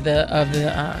balcony of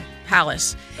the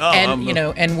palace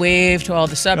and wave to all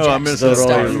the subjects I missed and that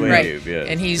stuff. always. Right. Wave, yes.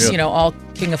 And he's all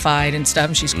kingified and stuff,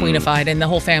 and she's queenified, and the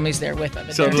whole family's there with him.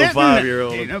 And So they're- little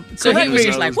 5-year-old. so he was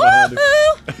just like, behind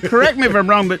woohoo! Correct me if I'm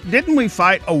wrong, but didn't we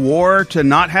fight a war to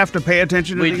not have to pay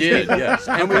attention to We these did, people? yes.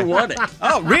 And we won it.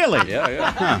 Oh, really?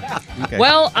 Yeah. Okay.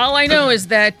 Well, all I know is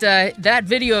that that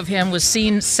video of him was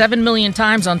seen 7 million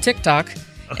times on TikTok,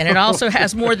 and it also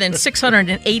has more than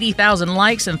 680,000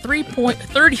 likes and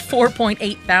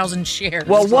 34.8 thousand shares.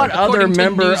 Well, what other according to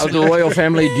member of the Newsweek. royal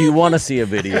family do you want to see a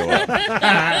video of?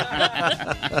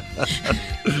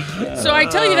 So I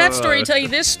tell you that story, tell you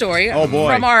this story Oh,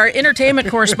 boy. from our entertainment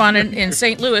correspondent in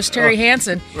St. Louis, Terry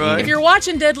Hansen. Right. If you're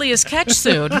watching Deadliest Catch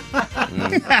soon,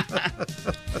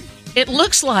 it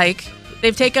looks like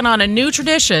they've taken on a new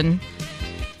tradition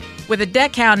with a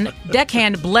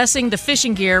deckhand blessing the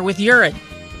fishing gear with urine.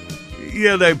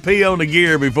 Yeah, they pee on the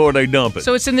gear before they dump it.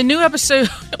 So it's in the new episode.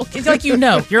 It's like you're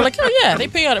like, oh yeah, they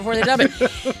pee on it before they dump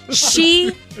it.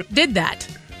 She did that.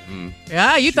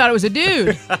 Yeah, you thought it was a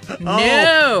dude.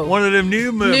 No. One of them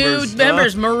new members. New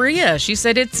members, Maria. She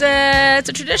said it's a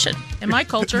tradition in my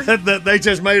culture. that they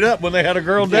just made up when they had a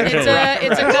girl deck. It's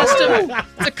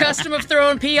a custom of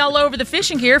throwing pee all over the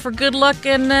fishing gear for good luck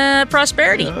and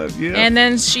prosperity. Yeah. And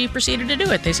then she proceeded to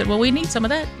do it. They said, well, we need some of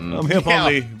that. I'm hip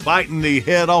on the biting the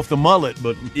head off the mullet,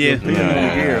 but Yeah. peeing on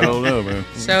the gear, I don't know, man.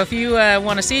 So if you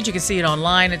want to see it, you can see it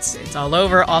online. It's all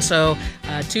over. Also,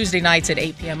 Tuesday nights at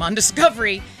 8 p.m. on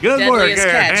Discovery. Good work, Deadliest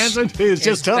Eric Catch Hansen. It's just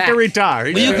is tough to back. retire.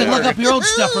 Well, you can look up your own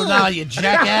stuff from now, you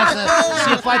jackass.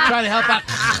 See if I try to help out.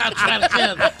 I'm trying to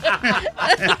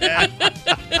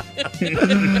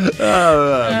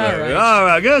All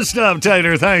right. Good stuff,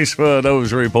 Tater. Thanks for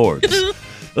those reports.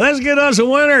 Let's get us a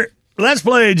winner. Let's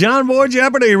play John Boy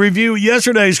Jeopardy. Review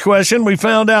yesterday's question. We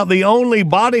found out the only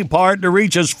body part to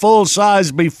reach its full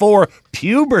size before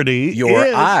puberty Your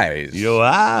is eyes. Your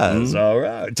eyes. All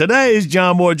right. Today's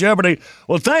John Boy Jeopardy.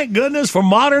 Well, thank goodness for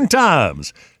modern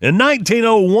times. In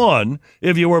 1901,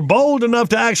 if you were bold enough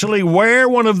to actually wear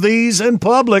one of these in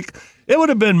public, it would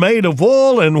have been made of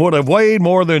wool and would have weighed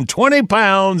more than 20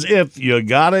 pounds if you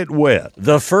got it wet.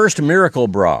 The first miracle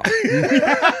bra.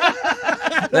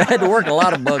 They had to work a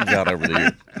lot of bugs out over the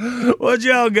years. What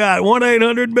y'all got?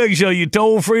 1-800-BIG-SHOW, you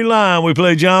toll-free line. We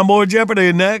play John Boy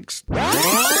Jeopardy next.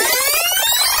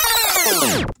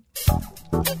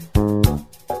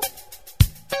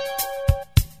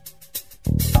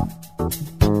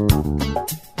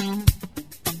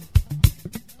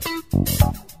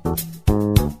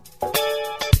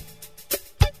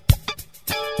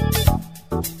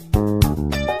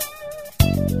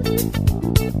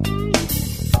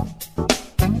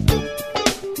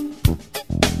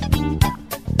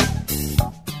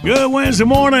 Good Wednesday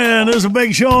morning. This is a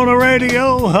Big Show on the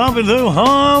radio. Humping through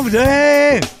Hump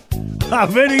Day. Our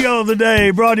video of the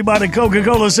day brought to you by the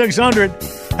Coca-Cola 600.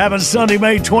 Happened Sunday,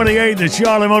 May 28th at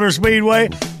Charlotte Motor Speedway.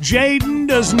 Jaden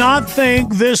does not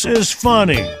think this is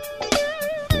funny.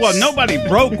 Well, nobody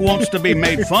broke wants to be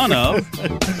made fun of.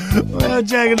 Well,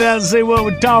 check it out and see what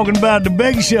we're talking about at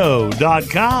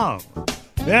thebigshow.com.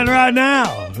 And right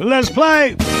now, let's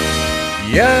play.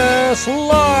 Yes,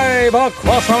 live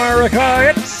across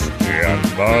America, it's John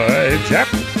Boy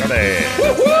Jeopardy.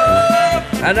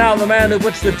 And now the man who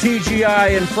puts the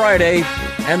TGI in Friday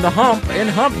and the hump in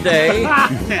Hump Day,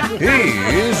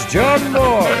 he's John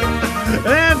Boy.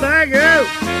 And thank you.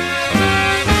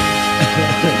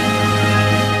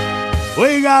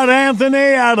 We got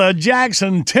Anthony out of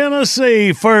Jackson,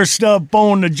 Tennessee, first up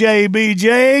on the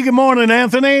JBJ. Good morning,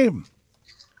 Anthony.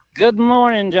 Good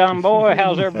morning, John Boy.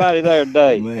 How's everybody there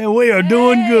today? Man, we are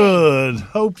doing good.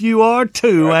 Hope you are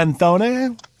too,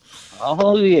 Anthony.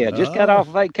 Oh, yeah. Just got off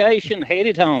vacation,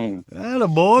 headed home.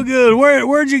 Attaboy, good.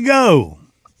 Where'd you go?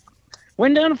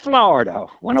 Went down to Florida.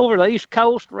 Went over the East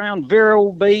Coast around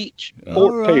Vero Beach,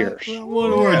 Fort Pierce. Well,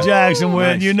 wonder where Jackson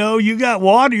went. Nice. You know, you got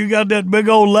water. You got that big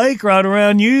old lake right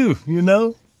around you, you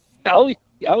know? Oh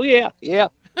yeah.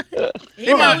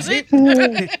 He might have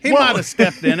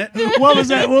stepped in it. What was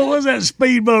that? What was that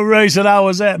speedboat race that I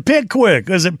was at? Pickwick.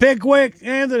 Was it Pickwick,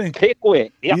 Anthony?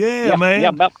 Pickwick. Yep. Yeah, man.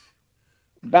 Yeah,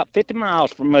 about 50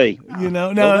 miles from me. You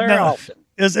know, no,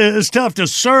 it's tough to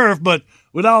surf, but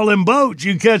with all them boats,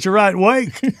 you catch a right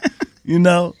wake. You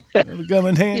know, it'll come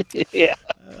in handy. Yeah.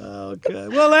 Okay.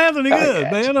 Well, Anthony, good,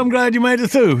 man. I'm glad you made it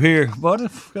through here, buddy.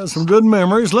 Got some good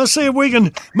memories. Let's see if we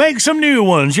can make some new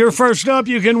ones. You're first up.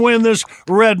 You can win this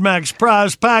Red Max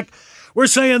prize pack. We're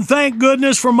saying thank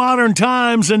goodness for modern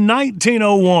times in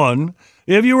 1901.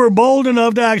 If you were bold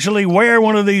enough to actually wear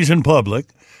one of these in public,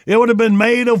 it would have been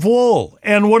made of wool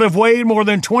and would have weighed more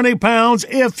than 20 pounds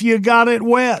if you got it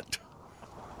wet.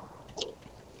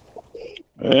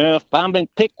 Well, if I'm in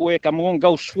Pickwick, I'm going to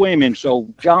go swimming. So,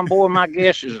 John Boy, my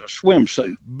guess is a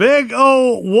swimsuit. Big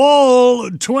old wool,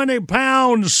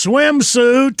 20-pound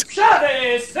swimsuit. Shut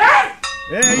it, sir!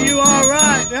 Yeah, you all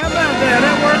right. How about that?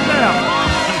 That worked out.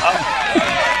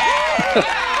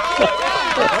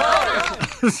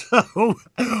 So,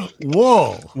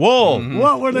 wool. Mm-hmm.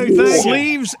 What were they thinking?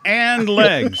 Sleeves and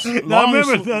legs. Now,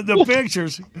 remember the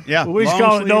pictures. Yeah. We used to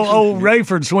call it the old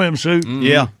Rayford swimsuit.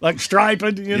 Yeah. Like striped,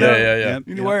 you know? Yeah.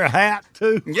 You wear a hat,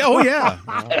 too. Yeah, oh, yeah.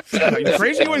 Are you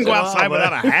crazy? You wouldn't go outside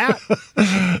without a hat.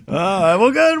 All right.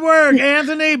 Well, good work,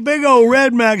 Anthony. Big old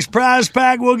Red Max prize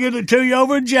pack. We'll get it to you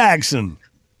over at Jackson.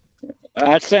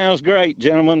 That sounds great,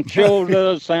 gentlemen. Sure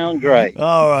does sound great.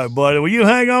 All right, buddy. Well, you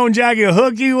hang on, Jackie. I'll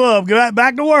hook you up. Get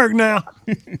back to work now.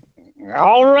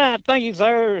 All right. Thank you,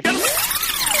 sir.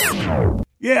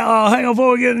 Yeah, hang on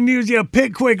before we get the news. Yeah,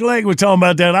 Pickwick Lake, we're talking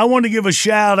about that. I want to give a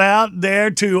shout out there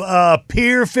to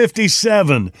Pier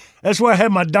 57. That's where I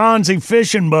had my Donzie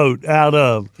fishing boat out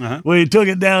of. We took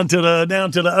it down to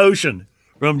the ocean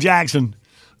from Jackson,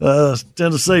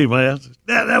 Tennessee, man.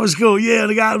 That was cool. Yeah,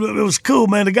 it was cool,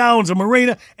 man. The guy owns a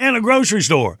marina and a grocery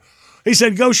store. He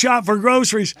said, go shop for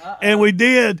groceries. And we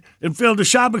did and filled the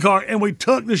shopping cart, and we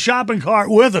took the shopping cart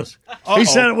with us. He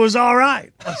said it was all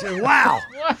right. I said, wow.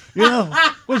 You know,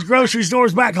 what's grocery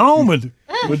stores back home would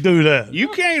do that. You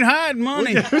can't hide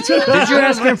money. Did you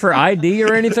ask him for ID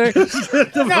or anything?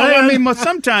 No, I mean,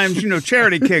 sometimes,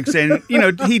 charity kicks in.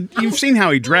 You've seen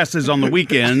how he dresses on the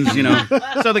weekends,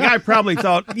 So the guy probably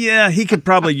thought, yeah, he could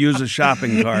probably use a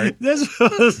shopping cart. This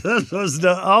was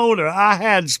the owner. I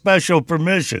had special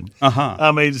permission.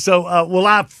 I mean, so,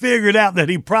 I figured out that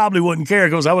he probably wouldn't care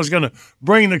because I was going to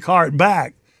bring the cart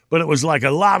back. but it was like a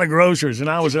lot of groceries, and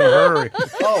I was in a hurry.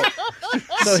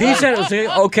 So he said it was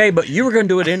okay, but you were going to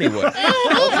do it anyway.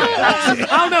 I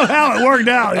don't know how it worked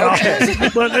out, y'all.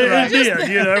 But it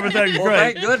did. Everything's great.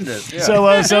 Thank goodness.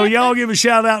 Yeah. So y'all give a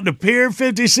shout out to Pier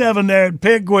 57 there at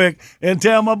Pickwick and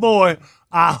tell my boy,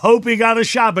 I hope he got a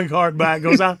shopping cart back,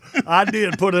 because I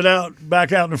did put it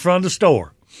back out in front of the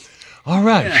store. All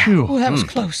right. Yeah. Phew. Oh, that was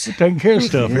close. Taking care of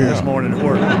stuff here this morning at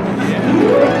work.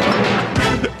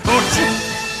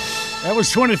 That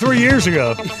was 23 years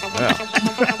ago.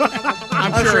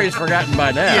 I'm sure he's forgotten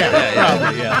by now.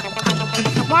 Probably, yeah.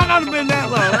 Might not have been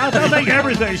that long. I think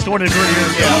everything's 23 years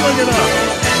ago. Look it up.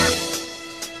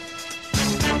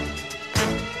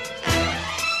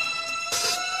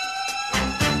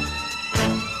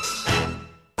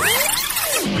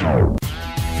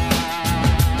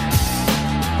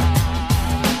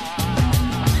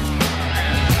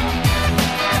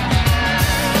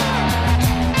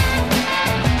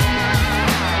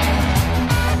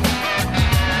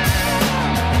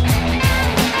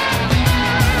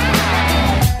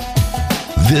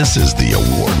 This is the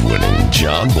award-winning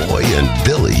John Boy and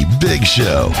Billy Big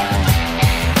Show.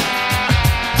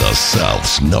 The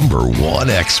South's #1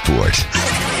 export.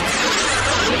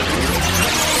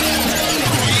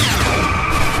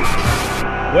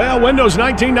 Well, Windows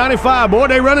 1995. Boy,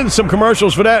 they running some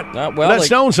commercials for that. That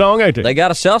Stone song, ain't they? They got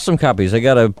to sell some copies. They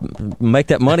got to make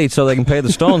that money so they can pay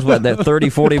the Stones what that 30,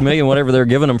 40 million, whatever they're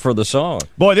giving them for the song.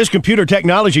 Boy, this computer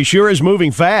technology sure is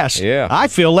moving fast. Yeah. I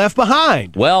feel left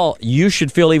behind. Well, you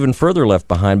should feel even further left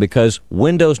behind because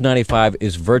Windows 95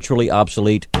 is virtually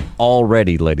obsolete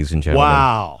already, ladies and gentlemen.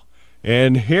 Wow.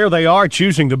 And here they are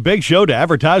choosing the Big Show to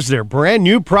advertise their brand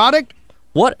new product?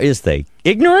 What is they?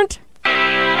 Ignorant?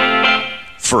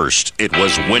 First, it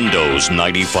was Windows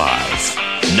 95.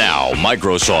 Now,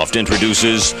 Microsoft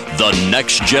introduces the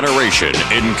next generation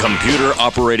in computer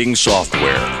operating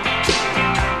software.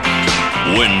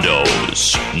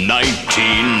 Windows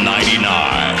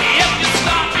 1999.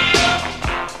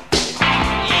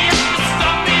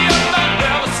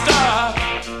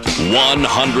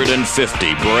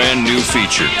 150 brand new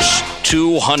features,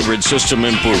 200 system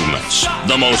improvements,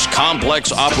 the most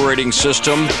complex operating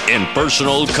system in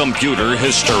personal computer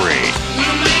history.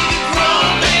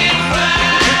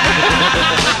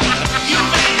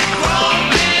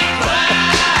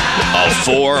 A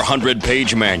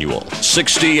 400-page manual,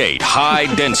 68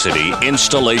 high-density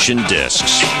installation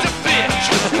discs.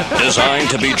 Designed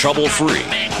to be trouble-free,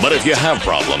 but if you have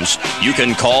problems, you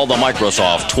can call the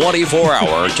Microsoft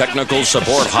 24-hour technical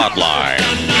support hotline.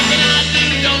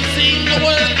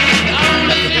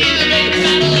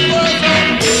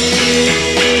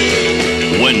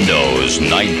 Windows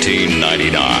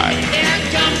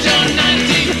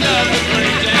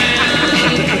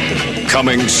 1999.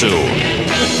 Coming soon.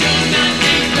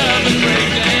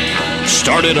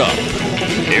 Start it up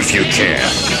if you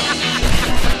can.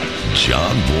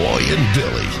 John Boy and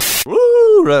Billy.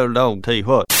 Woo, don't tell you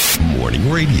what.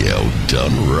 Morning radio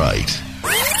done right.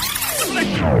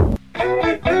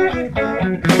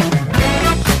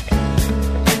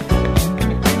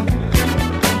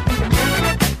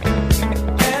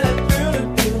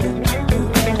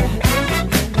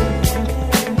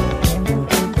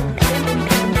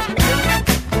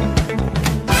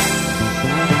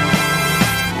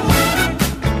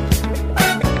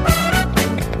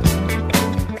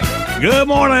 Good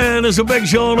morning. It's a Big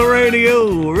Show on the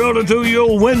radio. Rolling through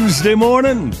your Wednesday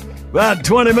morning. About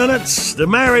 20 minutes. The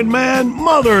Married Man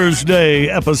Mother's Day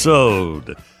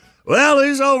episode. Well,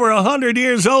 he's over 100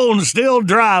 years old and still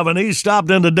driving. He stopped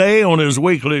in today on his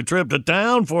weekly trip to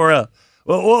town for a...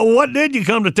 Well, what did you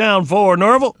come to town for,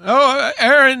 Nerval? Oh,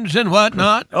 errands and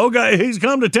whatnot. Okay, he's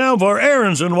come to town for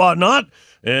errands and whatnot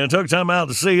and took time out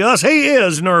to see us. He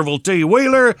is Nerval T.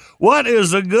 Wheeler. What is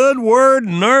the good word,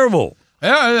 Nerval?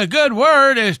 Well, the good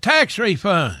word is tax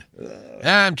refund.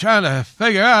 I'm trying to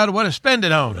figure out what to spend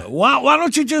it on. Why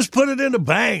don't you just put it in the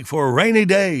bank for a rainy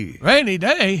day? Rainy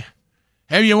day?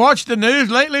 Have you watched the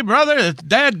news lately, brother? It's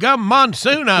dadgum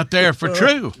monsoon out there for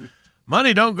true.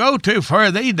 Money don't go too far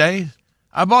these days.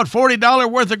 I bought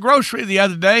 $40 worth of grocery the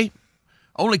other day.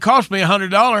 Only cost me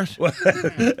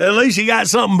 $100. At least you got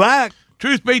something back.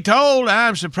 Truth be told,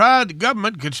 I'm surprised the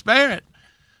government could spare it.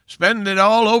 Spending it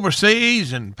all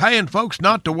overseas and paying folks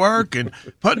not to work and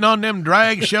putting on them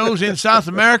drag shows in South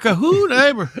America. Whoo,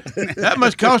 neighbor, that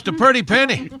must cost a pretty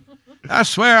penny. I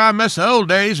swear I miss the old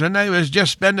days when they was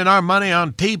just spending our money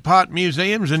on teapot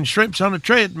museums and shrimps on a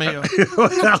treadmill.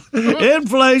 Well,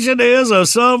 inflation is a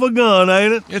son of a gun,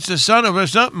 ain't it? It's the son of a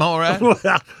something, all right.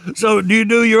 So do you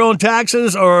do your own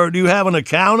taxes or do you have an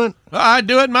accountant? Well, I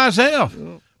do it myself.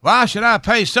 Why should I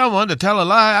pay someone to tell a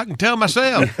lie I can tell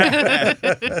myself?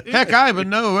 Heck, I even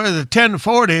know where the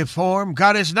 1040 form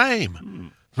got its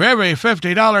name. For every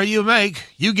 $50 you make,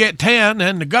 you get 10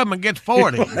 and the government gets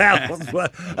 40.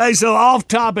 Hey, so off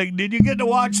topic, did you get to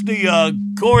watch the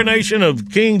coronation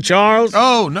of King Charles?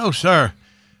 Oh, no, sir.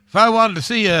 If I wanted to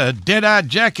see a dead-eyed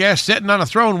jackass sitting on a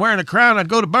throne wearing a crown, I'd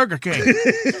go to Burger King.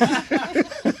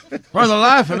 For the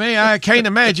life of me, I can't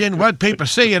imagine what people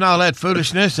see in all that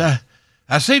foolishness.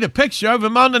 I see the picture of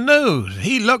him on the news.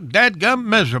 He looked dadgum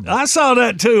miserable. I saw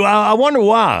that, too. I wonder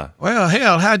why. Well,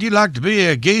 hell, how'd you like to be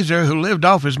a geezer who lived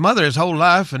off his mother his whole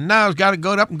life and now has got to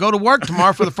go up and go to work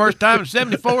tomorrow for the first time in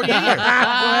 74 years?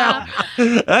 Well,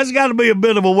 that's got to be a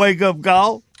bit of a wake-up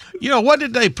call. You know, what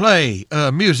did they play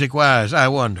music-wise, I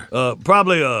wonder?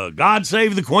 Probably God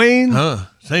Save the Queen.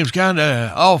 Seems kind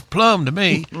of off-plumb to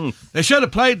me. They should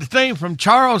have played the theme from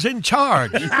Charles in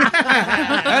Charge. That'd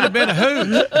have been a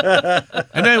hoot.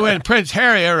 And then when Prince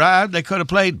Harry arrived, they could have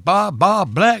played Bob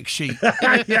Black Sheep.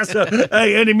 Yes,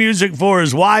 hey, any music for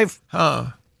his wife?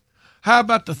 How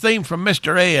about the theme from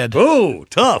Mr. Ed? Oh,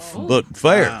 tough, but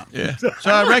fair. Yeah.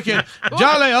 So I reckon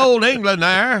jolly old England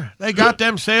there, they got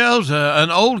themselves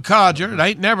an old codger that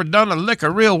ain't never done a lick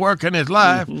of real work in his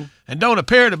life and don't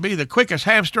appear to be the quickest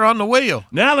hamster on the wheel.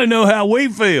 Now they know how we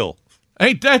feel.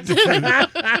 Ain't that the truth?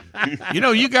 You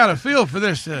know, you got a feel for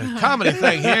this comedy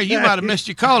thing here. You might have missed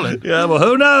your calling. Yeah, well,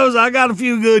 who knows? I got a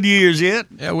few good years yet.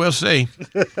 Yeah, we'll see.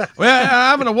 Well,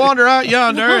 I'm going to wander out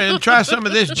yonder and try some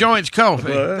of this joint's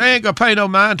coffee. They ain't going to pay no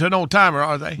mind to an old timer,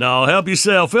 are they? No, help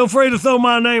yourself. Feel free to throw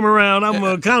my name around.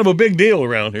 I'm kind of a big deal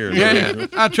around here. Yeah,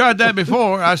 I tried that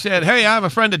before. I said, hey, I'm a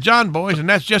friend of John Boy's, and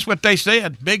that's just what they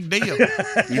said. Big deal. Well,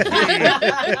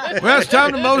 it's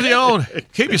time to mosey on.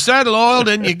 Keep your saddle oiled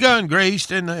and your gun greased.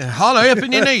 And holler if you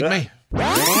need me.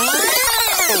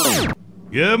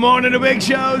 Good morning, the Big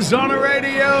Show's on the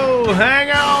radio.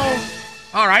 Hang on.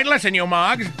 All right, listen, you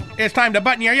mugs. It's time to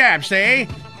button your yaps, see?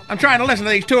 I'm trying to listen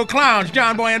to these two clowns,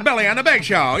 John Boy and Billy, on the Big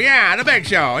Show. Yeah, the Big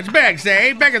Show. It's big,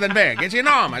 see? Bigger than big. It's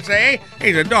enormous, see?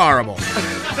 He's adorable.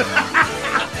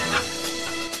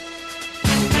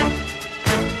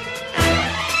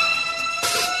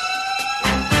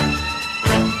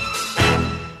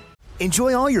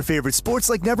 Enjoy all your favorite sports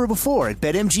like never before at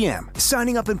BetMGM.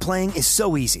 Signing up and playing is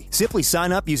so easy. Simply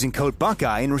sign up using code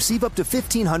Buckeye and receive up to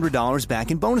 $1,500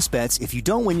 back in bonus bets if you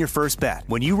don't win your first bet.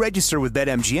 When you register with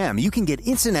BetMGM, you can get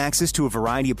instant access to a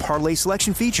variety of parlay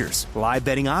selection features, live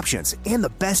betting options, and the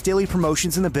best daily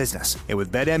promotions in the business. And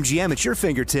with BetMGM at your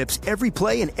fingertips, every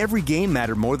play and every game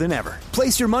matter more than ever.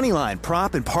 Place your moneyline,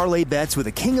 prop, and parlay bets with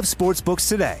the king of sportsbooks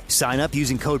today. Sign up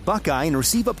using code Buckeye and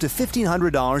receive up to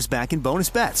 $1,500 back in bonus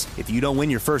bets if you don't win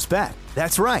your first bet.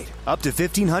 That's right, up to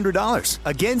 $1,500.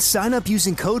 Again, sign up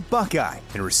using code Buckeye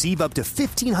and receive up to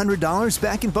 $1,500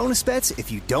 back in bonus bets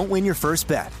if you don't win your first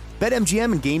bet.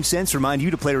 BetMGM and GameSense remind you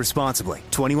to play responsibly.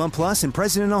 21 plus and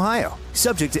present in Ohio.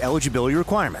 Subject to eligibility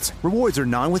requirements. Rewards are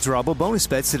non-withdrawable bonus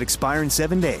bets that expire in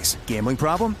 7 days. Gambling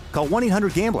problem? Call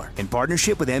 1-800-GAMBLER in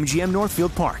partnership with MGM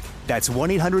Northfield Park. That's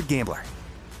 1-800-GAMBLER.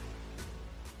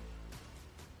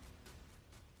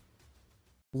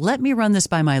 Let me run this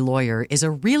by my lawyer is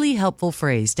a really helpful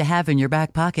phrase to have in your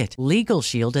back pocket. Legal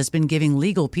Shield has been giving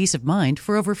legal peace of mind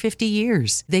for over 50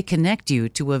 years. They connect you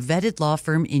to a vetted law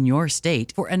firm in your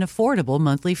state for an affordable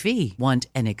monthly fee. Want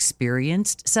an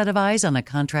experienced set of eyes on a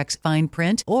contract's fine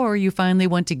print? Or you finally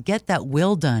want to get that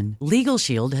will done? Legal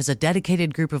Shield has a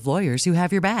dedicated group of lawyers who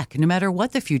have your back, no matter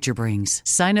what the future brings.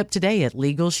 Sign up today at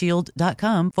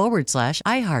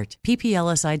LegalShield.com/iHeart.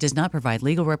 PPLSI does not provide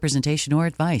legal representation or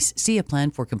advice. See a plan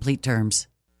for complete terms.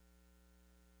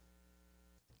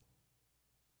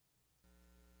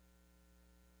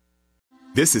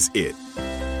 This is it.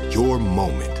 Your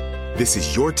moment. This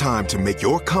is your time to make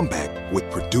your comeback with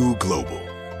Purdue Global.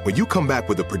 When you come back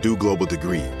with a Purdue Global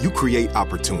degree, you create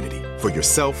opportunity for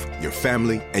yourself, your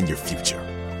family, and your future.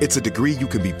 It's a degree you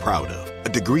can be proud of, a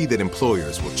degree that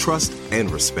employers will trust and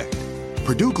respect.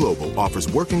 Purdue Global offers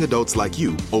working adults like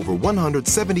you over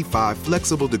 175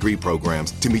 flexible degree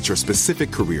programs to meet your specific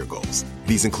career goals.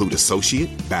 These include associate,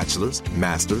 bachelor's,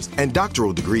 master's, and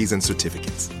doctoral degrees and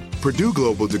certificates. Purdue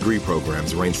Global degree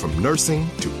programs range from nursing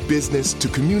to business to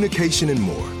communication and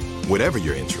more. Whatever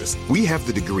your interest, we have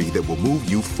the degree that will move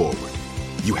you forward.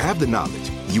 You have the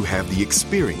knowledge, you have the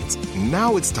experience.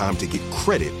 Now it's time to get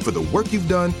credit for the work you've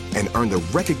done and earn the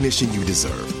recognition you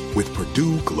deserve with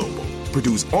Purdue Global.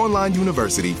 Purdue's online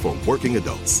university for working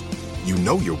adults. You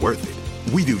know you're worth it.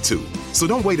 We do too. So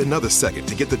don't wait another second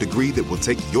to get the degree that will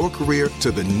take your career to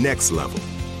the next level.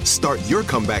 Start your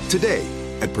comeback today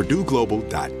at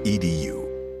purdueglobal.edu.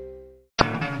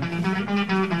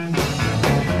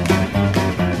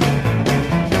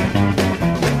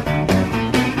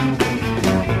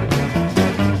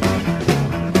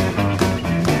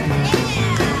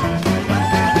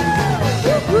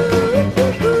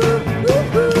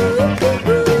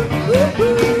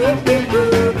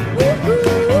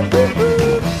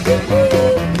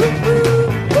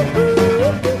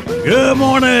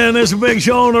 morning. This is Big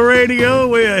Show on the radio.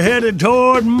 We are headed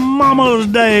toward Mama's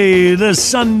Day this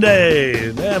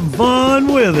Sunday. Have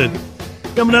fun with it.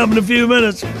 Coming up in a few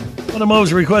minutes, one of the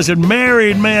most requested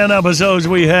Married Man episodes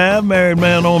we have. Married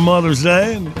Man on Mother's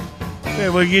Day.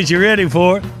 And we'll get you ready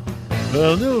for it.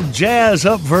 A little jazz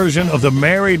up version of the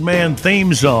Married Man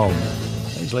theme song.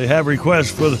 Actually have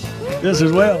requests for this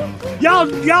as well.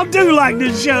 Y'all do like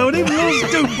this show. These little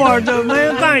stupid parts of it,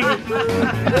 man. Thank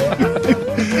you.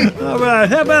 All right,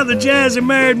 how about the jazzy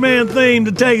Married Man theme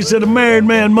to take us to the Married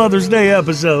Man Mother's Day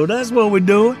episode? That's what we're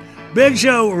doing. Big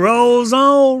Show rolls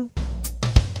on.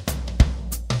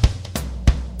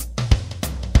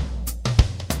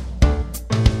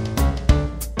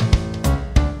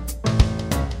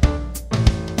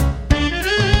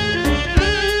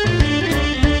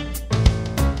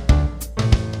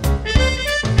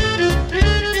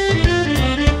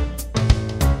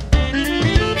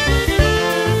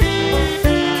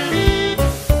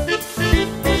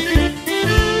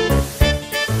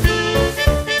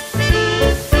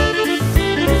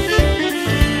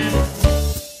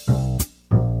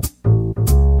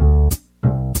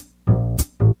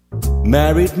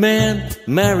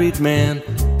 Married man,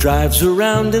 drives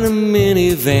around in a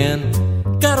minivan.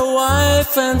 Got a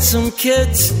wife and some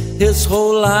kids, his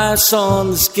whole life's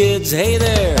on the skids. Hey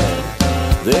there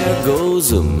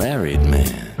goes a married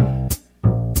man.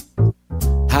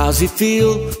 How's he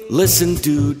feel? Listen,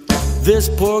 dude, this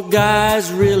poor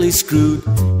guy's really screwed.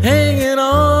 Hanging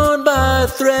on by a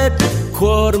thread,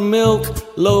 quart of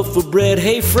milk, loaf of bread.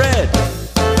 Hey Fred,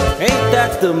 ain't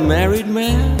that the married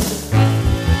man?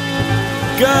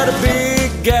 Got a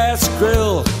big gas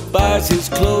grill, buys his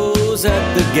clothes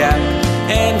at the Gap,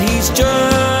 and he's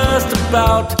just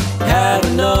about had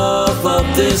enough of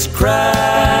this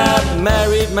crap.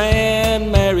 Married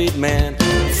man,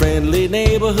 friendly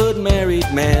neighborhood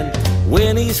married man.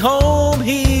 When he's home,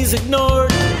 he's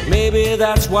ignored. Maybe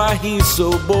that's why he's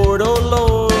so bored. Oh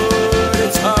Lord,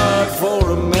 it's hard for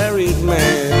a married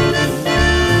man.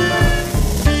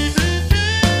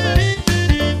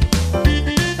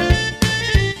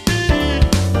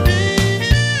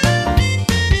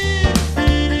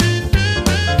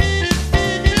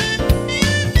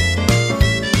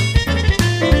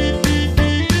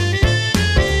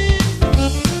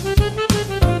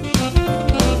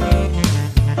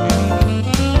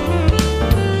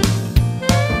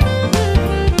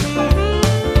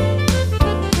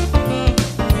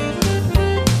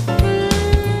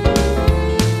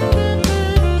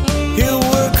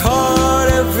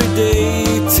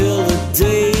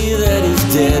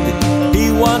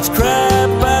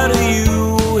 Crap out of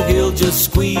you, he'll just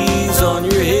squeeze on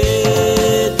your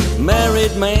head.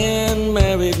 Married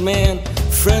man,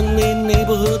 friendly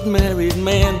neighborhood married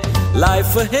man. Life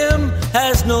for him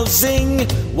has no zing.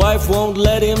 Wife won't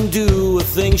let him do a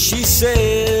thing she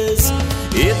says.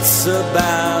 It's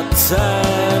about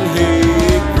time he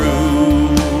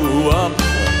grew up.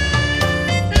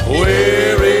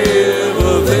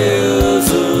 Wherever there's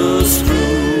a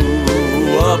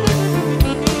screw up,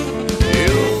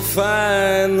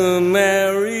 find the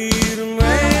married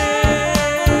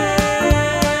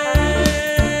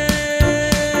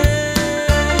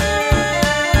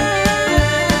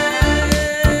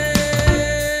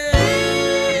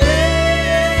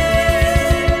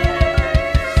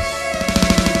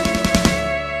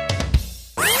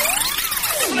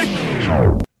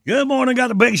Good morning. Got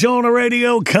the Big Show on the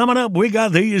radio. Coming up, we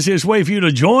got the easiest way for you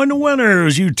to join the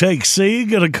winners. You take C,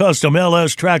 get a custom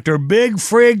LS Tractor Big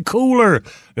Frig Cooler.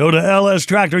 Go to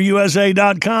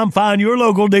lstractorusa.com, find your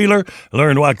local dealer,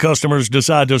 learn why customers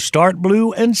decide to start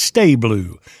blue and stay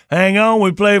blue. Hang on,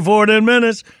 we play for it in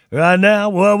minutes. Right now,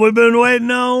 what we've been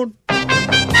waiting on.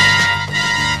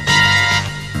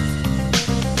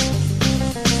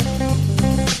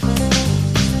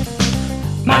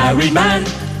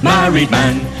 Married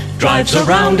man, drives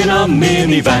around in a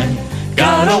minivan.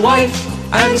 Got a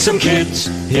wife and some kids,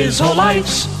 his whole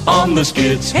life's on the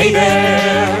skids. Hey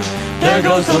there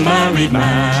goes the married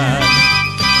man.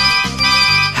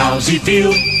 How's he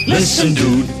feel? Listen,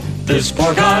 dude, this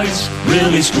poor guy's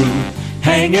really screwed.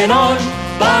 Hanging on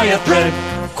by a thread,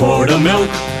 quart of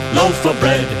milk, loaf of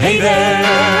bread. Hey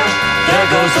there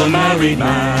goes the married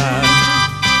man.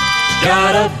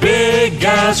 Got a big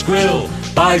gas grill,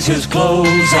 buys his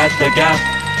clothes at the Gap,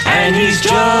 and he's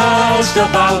just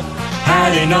about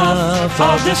had enough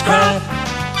of this crap.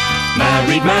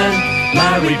 Married man,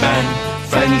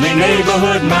 friendly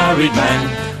neighborhood married man.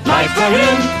 Life for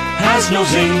him has no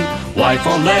zing. Wife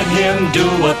won't let him do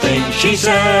a thing. She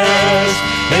says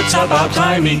it's about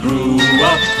time he grew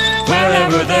up.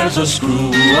 Wherever there's a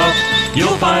screw up,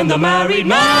 you'll find the married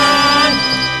man.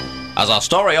 As our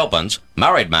story opens,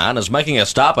 married man is making a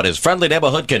stop at his friendly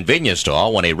neighborhood convenience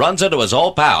store when he runs into his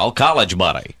old pal, college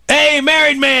buddy. Hey,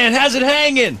 married man, how's it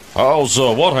hanging? How's,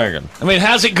 what hanging? I mean,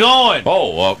 how's it going?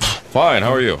 Oh, fine,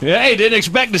 how are you? Hey, didn't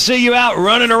expect to see you out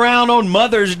running around on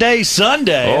Mother's Day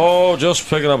Sunday. Oh, just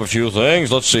picking up a few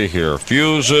things. Let's see here.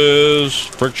 Fuses,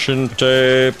 friction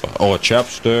tape, a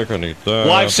chapstick, I need that.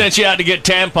 Wife sent you out to get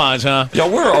tampons, huh? Yeah,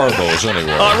 where are those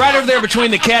anyway? Right over there between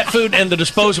the cat food and the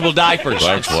disposable diapers.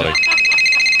 Thanks, buddy.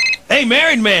 Hey,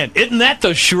 married man, isn't that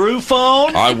the shrew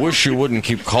phone? I wish you wouldn't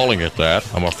keep calling it that.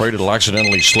 I'm afraid it'll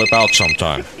accidentally slip out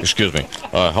sometime. Excuse me.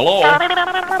 Hello?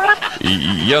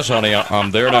 Yes, honey,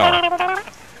 I'm there now.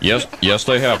 Yes,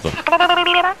 they have them.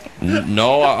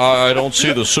 No, I don't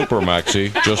see the Super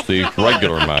Maxi, just the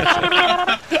regular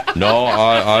Maxi. No,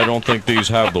 I don't think these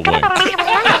have the wing.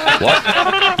 What?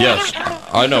 Yes,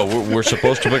 I know. We're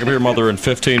supposed to pick up your mother in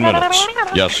 15 minutes.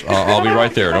 Yes, I'll be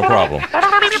right there. No problem.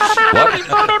 What?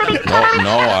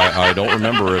 No, I don't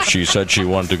remember if she said she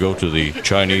wanted to go to the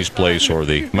Chinese place or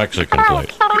the Mexican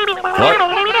place. What?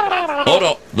 Oh,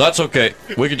 no, that's okay.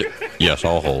 We could do... Yes,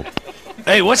 I'll hold.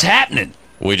 Hey, what's happening?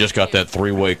 We just got that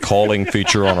three-way calling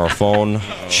feature on our phone.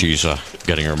 She's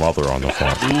getting her mother on the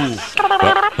phone.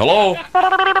 Hello?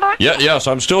 Yes,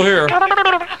 I'm still here.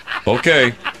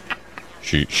 Okay.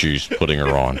 She's putting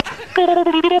her on.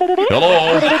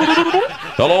 Hello?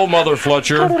 Hello, Mother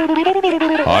Fletcher.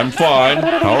 I'm fine.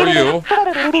 How are you?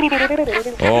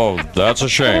 Oh, that's a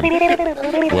shame.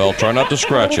 Well, try not to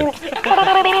scratch it.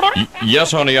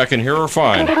 Yes, honey, I can hear her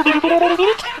fine.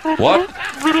 What?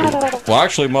 Well,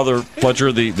 actually, Mother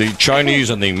Fletcher, the Chinese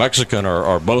and the Mexican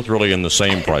are both really in the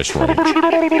same price range.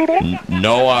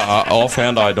 No,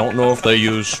 offhand, I don't know if they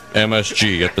use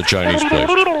MSG at the Chinese place.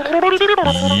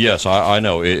 Yes, I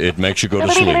know. It makes you go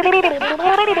to sleep.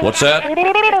 What's that?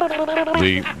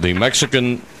 The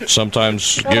Mexican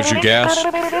sometimes gives you gas?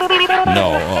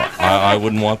 No, I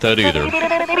wouldn't want that either.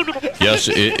 Yes,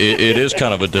 it is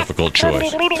kind of a difficult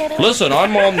choice. Listen,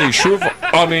 I'm on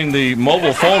the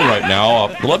mobile phone right now.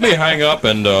 Let me hang up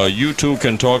and you two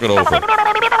can talk it over.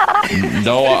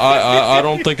 No, I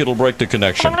don't think it'll break the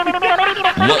connection.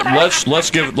 Let's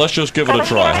just give it a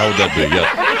try. How would that be?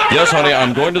 Yes, honey,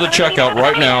 I'm going to the checkout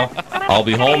right now. I'll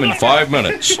be home in 5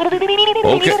 minutes.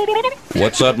 Okay.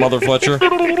 What's that, Mother Fletcher?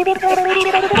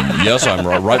 Yes, I'm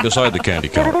right beside the candy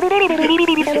counter.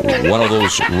 One of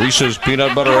those Reese's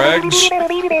peanut butter eggs?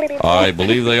 I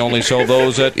believe they only sell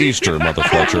those at Easter, Mother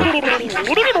Fletcher.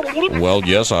 Well,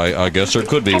 yes, I guess there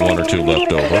could be one or two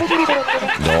left over.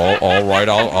 No, all right,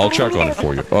 I'll check on it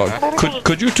for you.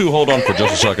 Could you two hold on for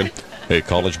just a second? Hey,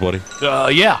 college buddy?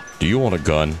 Yeah. Do you want a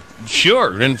gun?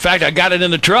 Sure. In fact, I got it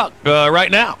in the truck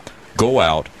right now. Go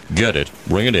out, get it,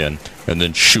 bring it in, and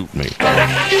then shoot me.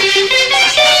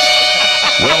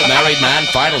 Will married man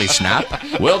finally snap?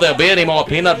 Will there be any more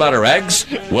peanut butter eggs?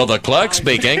 Will the clerk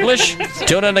speak English?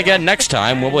 Tune in again next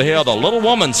time when we'll hear the little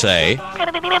woman say,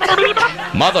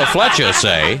 Mother Fletcher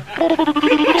say,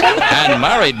 and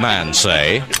married man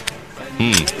say,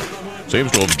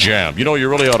 seems to have jammed. You know, you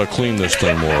really ought to clean this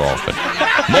thing more often.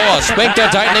 More sphincter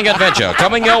tightening adventure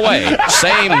coming your way.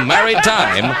 Same married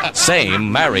time,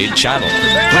 same married channel.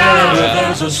 Wherever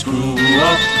there's a screw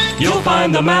up, you'll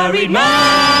find the married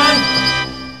man.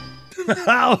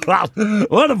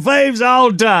 What a faves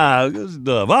all time. Good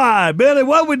stuff. All right, Billy,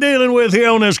 what we dealing with here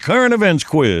on this current events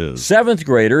quiz? 7th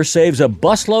grader saves a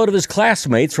busload of his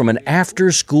classmates from an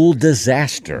after-school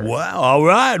disaster. Wow, all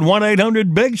right.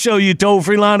 1-800-BIG-SHOW, you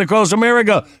toll-free line across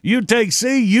America. You take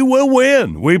C, you will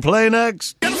win. We play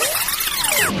next.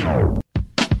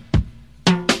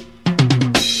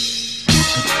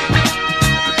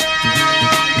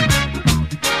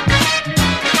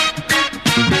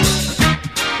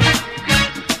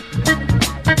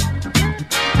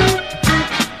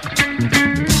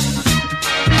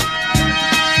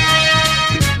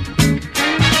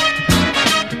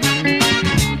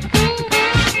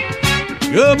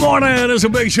 Good morning. It's a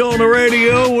big show on the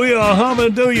radio. We are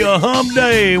humming through your hump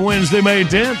day, Wednesday, May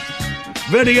 10th.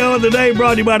 Video of the day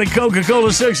brought to you by the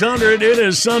Coca-Cola 600. It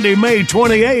is Sunday, May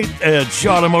 28th at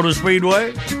Charlotte Motor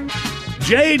Speedway.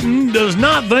 Jaden does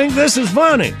not think this is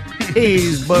funny.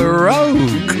 He's broke.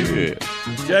 Yeah.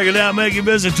 Check it out. Make your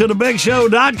visit to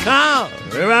thebigshow.com.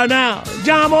 Right now,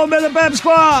 John Boy, Billy Pep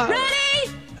Squad.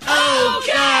 Ready?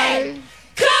 Okay.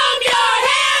 Comb your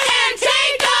hair and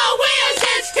take the wheels.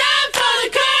 It's time for the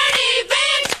current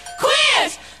events quiz.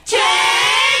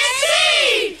 Take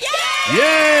C.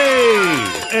 Yay!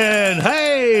 And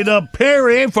hey, to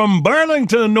Perry from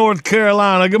Burlington, North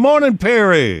Carolina. Good morning,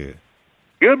 Perry.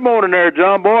 Good morning there,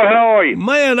 John Boy. How are you?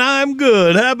 Man, I'm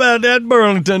good. How about that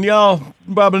Burlington? Y'all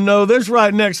probably know this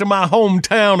right next to my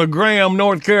hometown of Graham,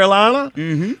 North Carolina.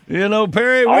 Mm-hmm. You know,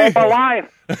 Perry. All my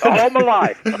life. All my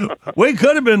life. We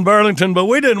could have been Burlington, but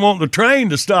we didn't want the train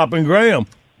to stop in Graham.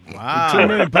 Wow. Too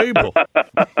many people.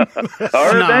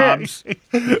 Snobs.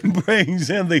 Brings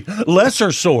in the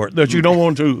lesser sort that you don't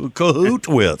want to cahoot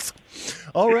with.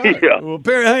 All right. Yeah. Well,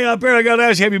 Perry, Perry, I got to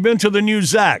ask you, have you been to the new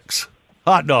Zack's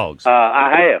hot dogs?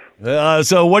 I have.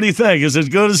 So what do you think? Is it as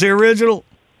good as the original?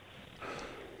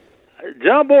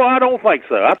 John Boy, I don't think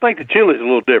so. I think the chili's a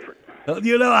little different.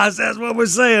 You know, that's what we're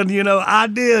saying. You know, I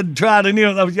did try to,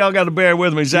 y'all got to bear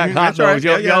with me. Zack Hot Dogs.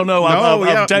 Right. Y'all know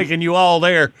I'm taking you all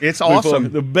there. It's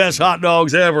awesome. The best hot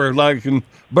dogs ever, like in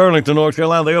Burlington, North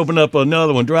Carolina. They opened up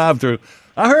another one, drive-through.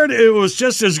 I heard it was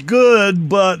just as good,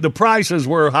 but the prices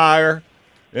were higher.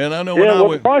 And I know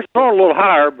the prices are a little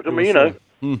higher, but I mean, you know.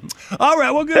 All right,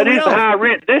 well, good. That is a high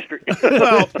rent district.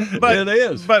 Well, but it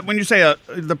is. But when you say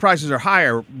the prices are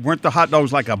higher, weren't the hot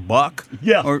dogs like $1?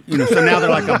 Yeah. Or so now they're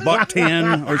like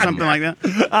 $1.10 or something like that.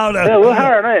 I don't know. Yeah, we're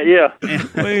higher than that. Yeah.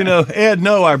 Well, you know, Ed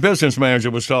No, our business manager,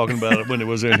 was talking about it when he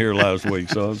was in here last week.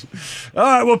 So, all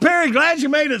right. Well, Perry, glad you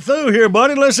made it through here,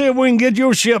 buddy. Let's see if we can get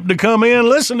your ship to come in.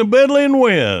 Listen to Bidley and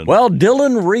win. Well,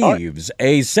 Dylan Reeves,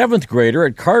 a 7th grader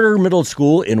at Carter Middle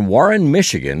School in Warren,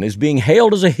 Michigan, is being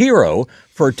hailed as a hero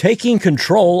for taking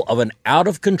control of an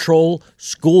out-of-control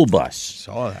school bus.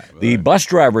 Saw that. Right. The bus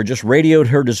driver just radioed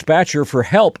her dispatcher for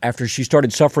help after she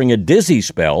started suffering a dizzy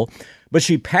spell, but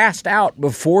she passed out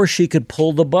before she could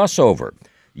pull the bus over.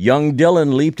 Young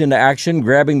Dylan leaped into action,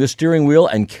 grabbing the steering wheel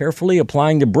and carefully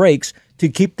applying the brakes to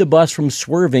keep the bus from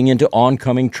swerving into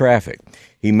oncoming traffic.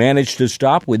 He managed to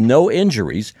stop with no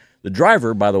injuries. The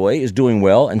driver, by the way, is doing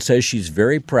well and says she's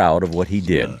very proud of what he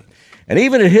did. And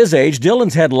even at his age,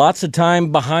 Dylan's had lots of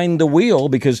time behind the wheel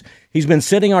because he's been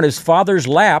sitting on his father's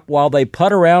lap while they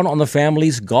putt around on the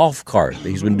family's golf cart.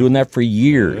 He's been doing that for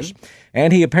years.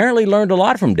 And he apparently learned a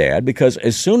lot from Dad because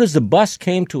as soon as the bus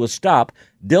came to a stop,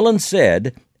 Dylan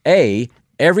said, A,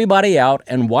 everybody out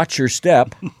and watch your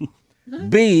step.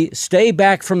 B, stay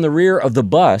back from the rear of the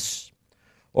bus.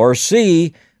 Or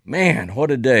C, man, what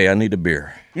a day, I need a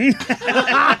beer. What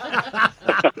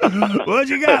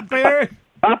you got, Perry?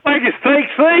 I think it's take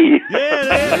C. Yeah,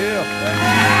 it is.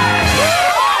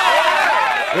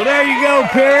 Well, there you go,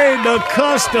 Perry. The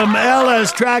custom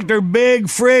LS Tractor Big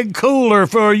Frig Cooler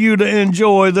for you to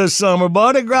enjoy this summer,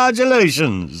 buddy.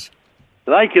 Congratulations.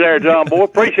 Thank you there, John Boy.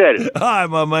 Appreciate it. All right,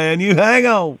 my man. You hang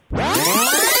on.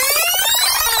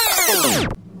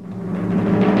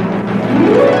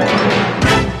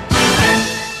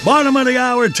 Bottom of the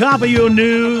hour, top of your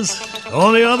news.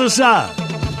 On the other side,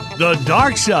 the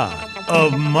dark side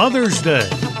of Mother's Day.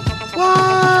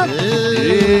 What?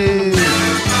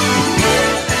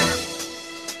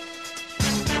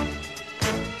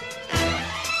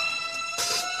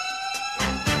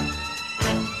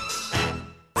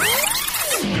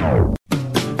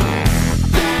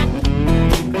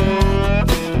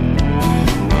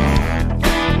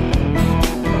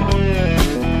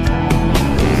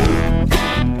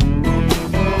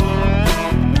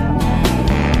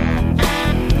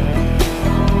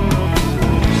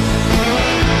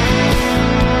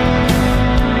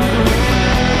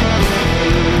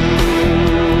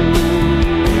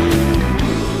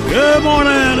 Good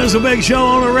morning. It's a big show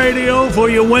on the radio for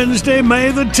you Wednesday,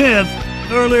 May the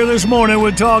 10th. Earlier this morning,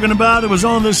 we're talking about it was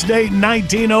on this date in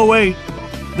 1908.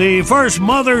 The first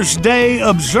Mother's Day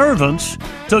observance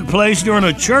took place during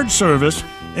a church service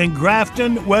in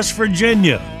Grafton, West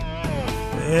Virginia.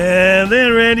 And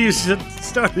then, Randy, you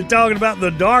started talking about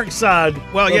the dark side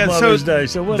of Mother's Day.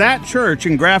 So that church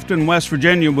in Grafton, West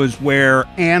Virginia was where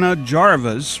Anna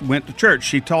Jarvis went to church.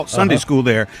 She taught Sunday school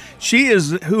there. She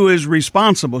is who is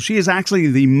responsible. She is actually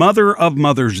the mother of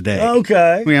Mother's Day.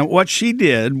 Okay. What she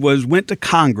did was went to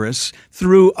Congress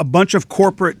through a bunch of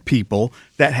corporate people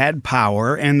that had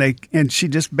power, and she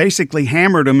just basically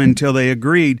hammered them until they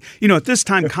agreed. You know, at this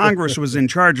time, Congress was in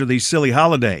charge of these silly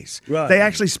holidays. Right. They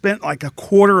actually spent like a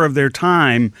quarter of their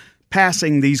time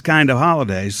passing these kind of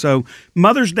holidays. So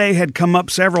Mother's Day had come up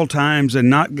several times and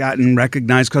not gotten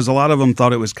recognized because a lot of them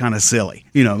thought it was kind of silly.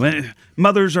 You know,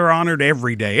 mothers are honored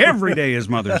every day. Every day is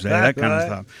Mother's Day, that kind of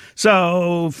stuff.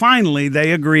 So finally,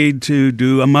 they agreed to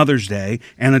do a Mother's Day.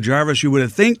 Anna Jarvis, you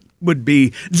would think, would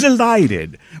be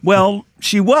delighted. Well,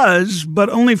 she was, but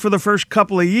only for the first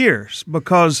couple of years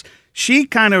because she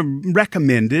kind of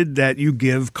recommended that you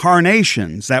give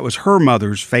carnations. That was her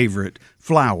mother's favorite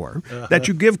flower, that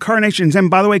you give carnations. And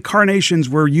by the way, carnations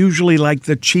were usually like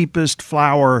the cheapest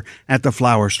flower at the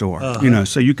flower store,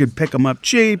 so you could pick them up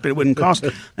cheap. It wouldn't cost.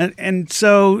 And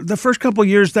so the first couple of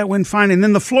years that went fine. And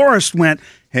then the florist went,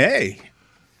 hey,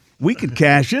 we could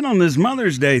cash in on this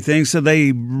Mother's Day thing. So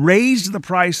they raised the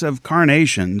price of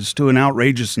carnations to an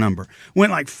outrageous number.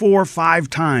 Went like 4 or 5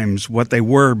 times what they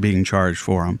were being charged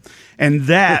for them. And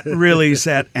that really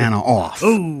set Anna off.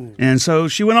 Ooh. And so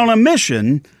she went on a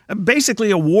mission,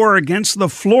 basically a war against the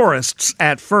florists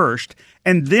at first.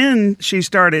 And then she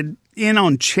started in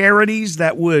on charities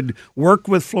that would work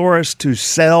with florists to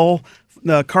sell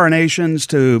the carnations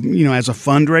to, as a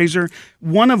fundraiser,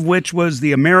 one of which was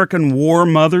the American War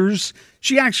Mothers.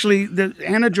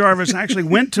 Anna Jarvis actually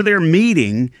went to their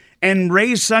meeting and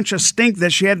raised such a stink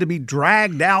that she had to be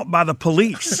dragged out by the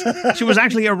police. She was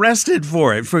actually arrested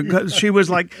for it because she was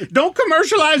like, don't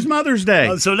commercialize Mother's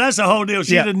Day. So that's the whole deal.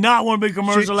 She did not want to be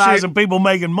commercializing people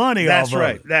making money off of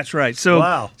it. That's right.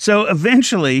 So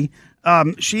eventually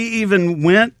she even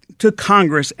went to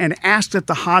Congress and asked that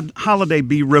the holiday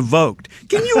be revoked.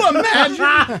 Can you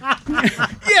imagine?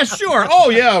 Yeah, sure. Oh,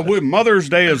 yeah, Mother's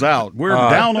Day is out. We're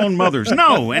down on mothers.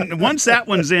 No, and once that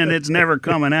one's in, it's never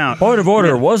coming out. Point of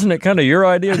order, wasn't it kind of your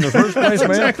idea in the first place, man?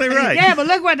 Exactly right. Yeah, but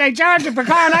look what they charge you for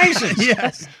carnations.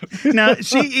 Yes. Now,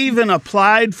 she even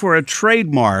applied for a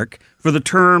trademark for the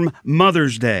term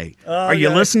Mother's Day. Are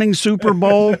you listening, Super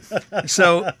Bowl?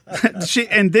 So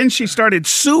then she started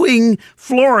suing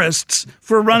florists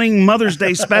for running Mother's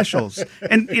Day specials.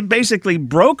 And it basically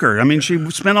broke her. I mean,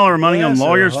 she spent all her money on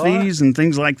lawyers' fees and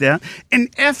things like that.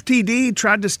 And FTD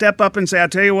tried to step up and say, I'll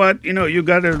tell you what, you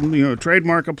got a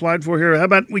trademark applied for here. How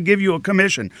about we give you a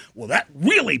commission? Well, that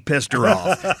really pissed her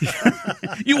off.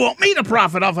 You want me to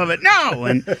profit off of it? No.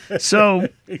 And so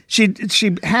she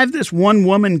had this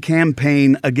one-woman campaign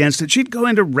against it. She'd go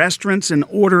into restaurants and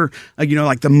order,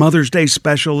 like the Mother's Day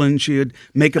special, and she'd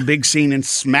make a big scene and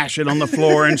smash it on the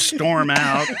floor and storm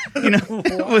out.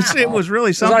 It was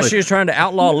really something. It's like she was trying to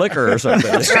outlaw liquor or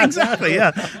something. Exactly,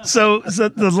 yeah. So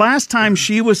the last time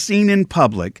she was seen in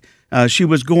public, she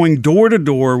was going door to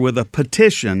door with a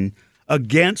petition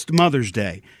against Mother's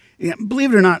Day. Yeah,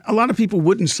 believe it or not, a lot of people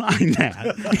wouldn't sign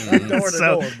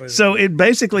that. So it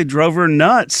basically drove her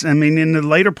nuts. I mean, in the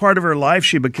later part of her life,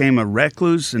 she became a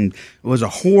recluse and was a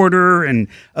hoarder. And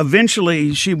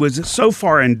eventually she was so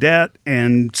far in debt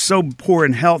and so poor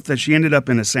in health that she ended up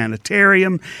in a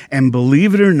sanitarium. And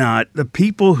believe it or not, the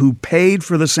people who paid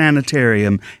for the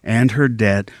sanitarium and her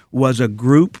debt was a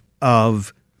group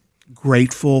of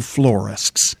grateful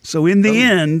florists. So in the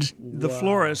end, the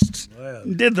florists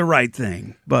did the right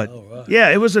thing. But yeah,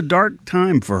 it was a dark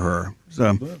time for her.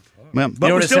 So, but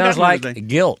it sounds like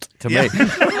guilt to me.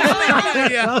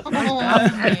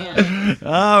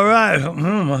 All right.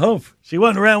 I hope she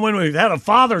wasn't around when we had a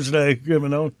Father's Day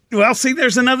given on. Well, see,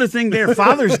 there's another thing there.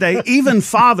 Father's Day, even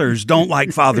fathers don't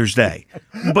like Father's Day.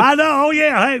 But I know. Oh,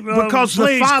 yeah. Hey, because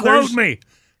please the fathers quote me.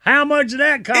 How much did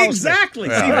that cost? Exactly.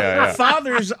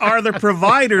 Fathers are the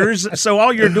providers, so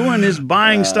all you're doing is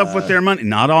buying stuff with their money.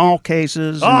 Not all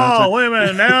cases. Oh, wait a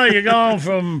minute. Now you're going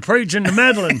from preaching to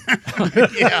meddling.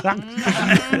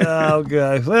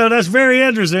 Okay. Well, that's very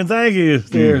interesting. Thank you,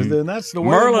 dear. Then that's the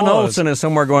word. Merlin Olsen is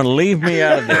somewhere going, leave me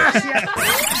out of this.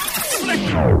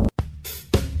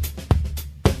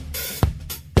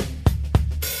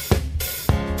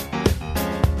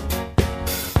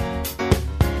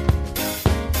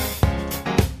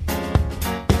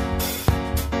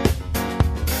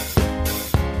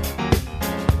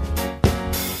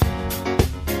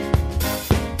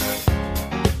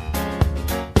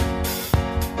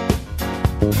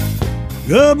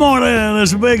 Good morning.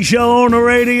 It's a big show on the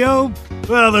radio.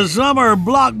 Well, the summer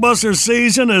blockbuster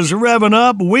season is revving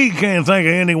up. We can't think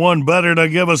of anyone better to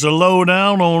give us a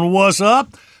lowdown on what's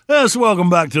up. Let's welcome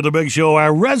back to the big show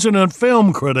our resident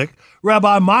film critic,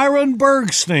 Rabbi Myron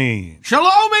Bergstein.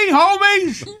 Shalomi,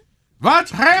 homies.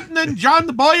 What's happening, John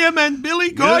Boyum and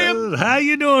Billy Goyim? How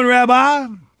you doing, Rabbi?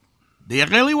 Do you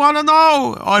really want to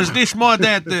know, or is this more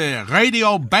that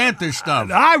radio banter stuff?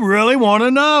 I really want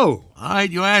to know. All right,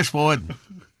 you asked for it.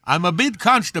 I'm a bit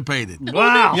constipated.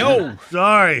 Wow. Yo,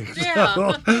 sorry.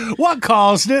 Yeah. What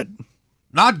caused it?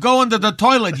 Not going to the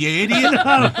toilet, you idiot.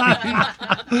 Well,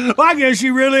 I guess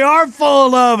you really are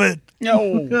full of it.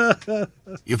 No.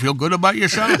 You feel good about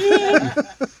yourself?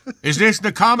 Is this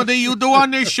the comedy you do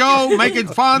on this show, making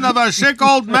fun of a sick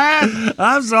old man?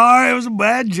 I'm sorry, it was a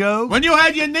bad joke. When you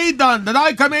had your knee done, did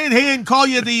I come in here and call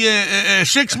you the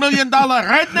 $6 million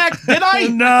redneck? Did I?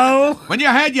 No. When you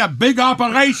had your big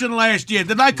operation last year,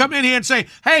 did I come in here and say,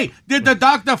 hey, did the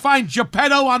doctor find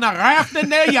Geppetto on a raft in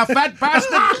there, you fat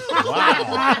bastard?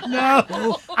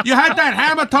 No. You had that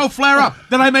hammer toe flare up.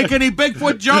 Did I make any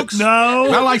Bigfoot jokes? No.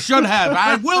 Well, I should have.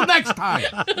 I will next time.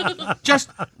 Just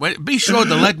be sure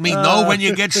to let me know when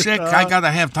you get sick. I gotta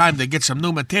have time to get some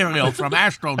new material from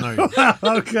Astro Nerd.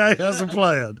 Okay, that's a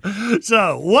plan.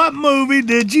 So, what movie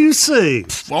did you see?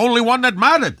 Only one that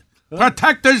mattered.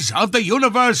 Protectors of the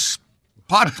Universe,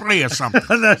 Part 3 or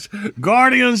something. That's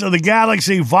Guardians of the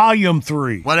Galaxy Volume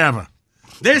 3. Whatever.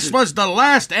 This was the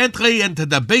last entry into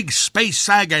the big space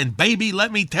saga, and baby,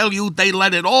 let me tell you, they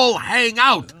let it all hang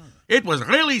out. It was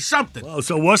really something. Oh,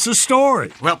 so what's the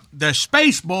story? Well, the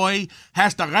space boy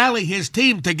has to rally his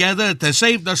team together to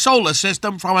save the solar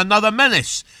system from another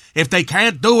menace. If they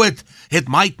can't do it, it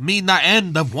might mean the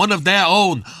end of one of their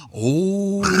own.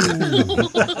 Oh.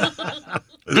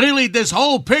 Really, this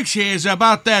whole picture is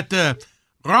about that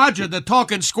Roger the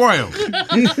Talking Squirrel.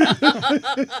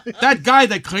 That guy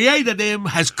that created him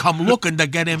has come looking to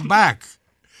get him back.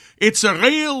 It's a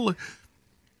real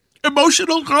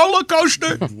emotional roller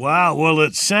coaster. Wow, well,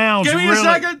 it sounds Give me really... a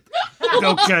second.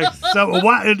 Okay, so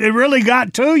what, it really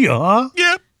got to you, huh?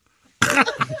 Yep.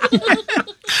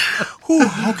 Whew,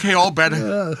 okay, all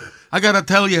better. I gotta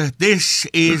tell you, this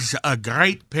is a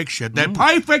great picture. The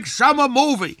perfect summer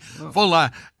movie full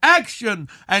of action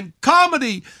and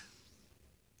comedy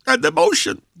and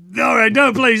emotion. All right,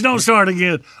 no, please don't start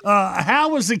again. How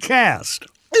was the cast?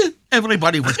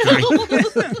 Everybody was great.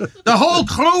 The whole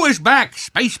crew is back.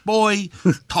 Space Boy,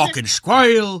 Talking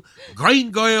Squirrel,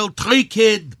 Green Girl, Tree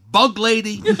Kid, Bug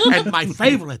Lady, and my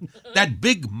favorite, that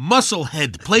big muscle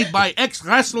head played by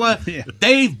ex-wrestler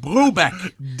Dave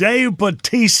Brubeck. Dave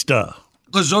Bautista.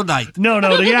 Gesundheit. No,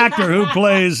 the actor who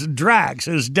plays Drax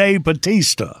is Dave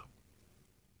Bautista.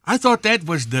 I thought that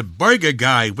was the burger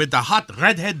guy with the hot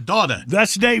redhead daughter.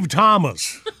 That's Dave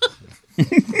Thomas.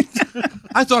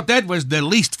 I thought that was the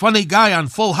least funny guy on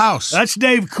Full House. That's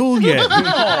Dave Coulier.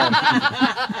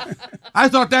 I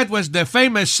thought that was the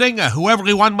famous singer who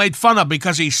everyone made fun of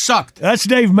because he sucked. That's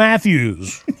Dave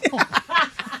Matthews.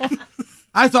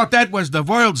 I thought that was the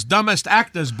world's dumbest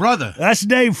actor's brother. That's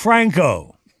Dave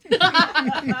Franco.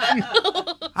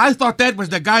 I thought that was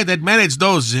the guy that managed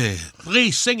those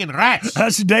 3 singing rats.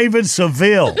 That's David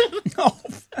Seville.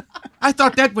 I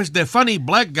thought that was the funny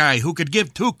black guy who could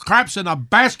give 2 craps in a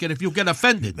basket if you get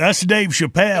offended. That's Dave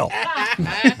Chappelle.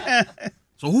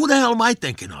 So who the hell am I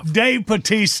thinking of? Dave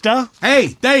Bautista.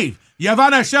 Hey, Dave, you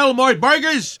wanna sell more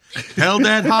burgers? Tell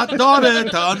that hot daughter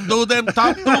to undo them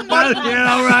top 2 buttons.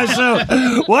 Yeah, all right,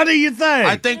 so what do you think?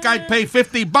 I think I'd pay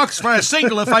 $50 for a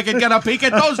single if I could get a peek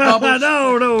at those doubles.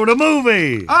 No, the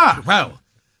movie. Ah, well,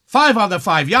 5 out of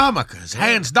 5 yarmulkes,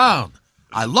 hands down.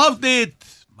 I loved it.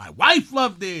 My wife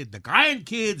loved it. The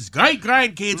grandkids,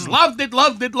 great-grandkids loved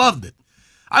it.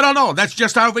 I don't know. That's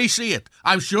just how we see it.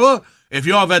 I'm sure if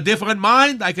you have a different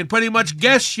mind, I can pretty much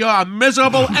guess you're a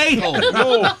miserable a-hole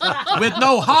with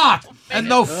no heart and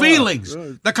no feelings.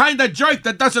 The kind of jerk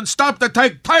that doesn't stop to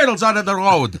take turtles out of the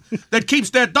road, that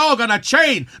keeps their dog on a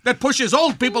chain, that pushes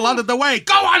old people out of the way.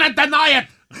 Go on and deny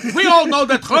it. We all know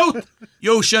the truth.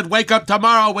 You should wake up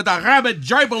tomorrow with a rabid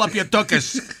gerbil up your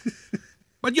tuchus.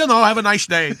 But, have a nice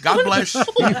day. God bless.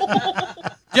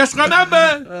 Just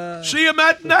remember, see a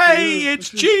matinee. It's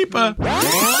cheaper.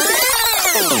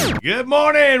 Good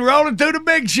morning. Rolling through the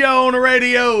big show on the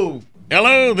radio.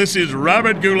 Hello, this is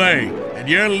Robert Goulet, and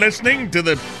you're listening to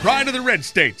the Pride of the Red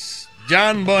States,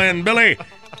 John Boy and Billy,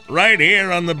 right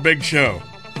here on the Big Show.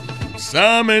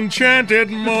 Some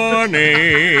enchanted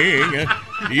morning,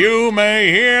 you may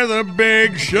hear the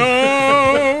Big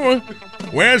Show.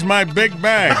 Where's my big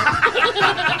bag?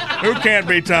 Who can't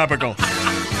be topical?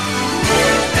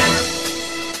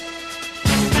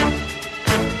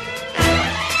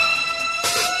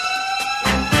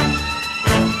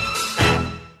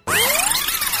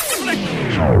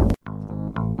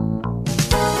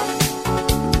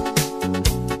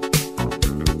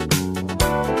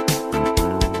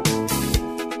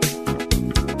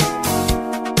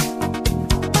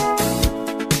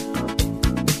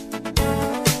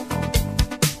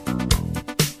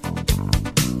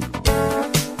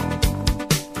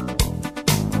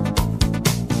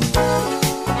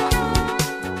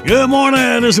 Good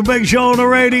morning. It's a big show on the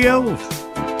radio.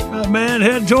 Man,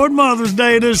 heading toward Mother's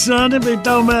Day this Sunday. Been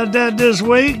talking about that this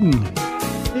week. And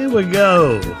here we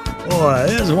go. Boy,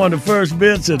 this is one of the first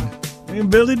bits that me and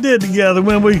Billy did together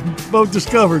when we both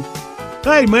discovered,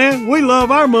 hey, man, we love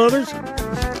our mothers.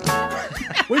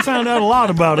 We found out a lot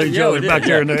about each other back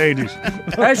there in the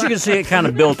 80s. As you can see, it kind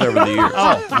of built over the years.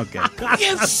 Oh, okay. We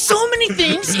have so many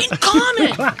things in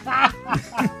common.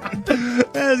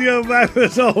 Let's go back to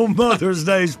this old Mother's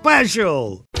Day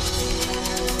special.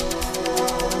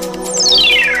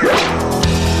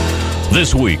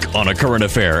 This week on A Current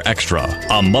Affair Extra,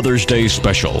 a Mother's Day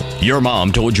special. Your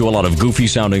mom told you a lot of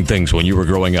goofy-sounding things when you were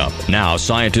growing up. Now,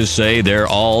 scientists say they're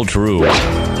all true.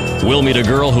 We'll meet a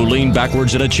girl who leaned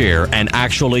backwards in a chair and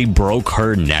actually broke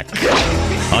her neck.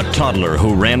 A toddler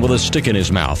who ran with a stick in his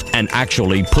mouth and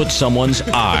actually put someone's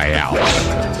eye out.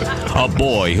 A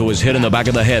boy who was hit in the back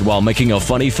of the head while making a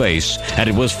funny face, and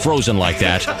it was frozen like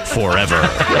that forever.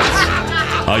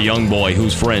 A young boy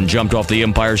whose friend jumped off the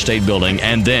Empire State Building,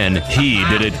 and then he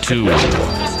did it too.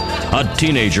 A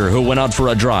teenager who went out for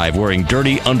a drive wearing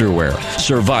dirty underwear,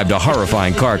 survived a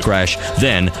horrifying car crash,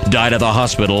 then died at the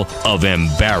hospital of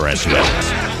embarrassment.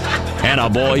 And a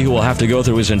boy who will have to go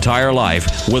through his entire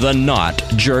life with a knot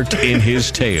jerked in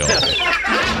his tail.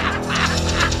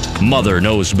 Mother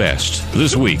Knows Best,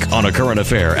 this week on A Current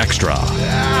Affair Extra.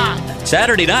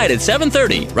 Saturday night at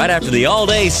 7:30, right after the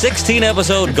all-day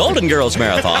 16-episode Golden Girls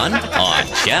Marathon on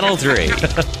Channel 3.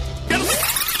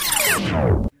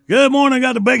 Good morning.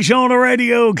 Got the Big Show on the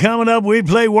radio. Coming up, we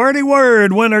play Wordy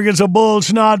Word. Winner gets a Bull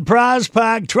Snot prize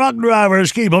pack. Truck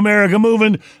drivers keep America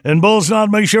moving, and Bull Snot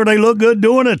make sure they look good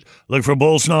doing it. Look for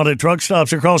Bull Snot at truck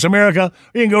stops across America.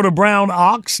 You can go to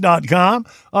brownox.com.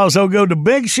 Also, go to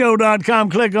bigshow.com.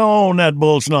 Click on that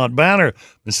Bull Snot banner.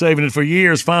 Been saving it for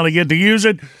years. Finally get to use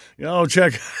it. Y'all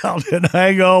check out and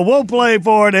hang on. We'll play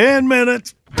for it in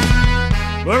minutes.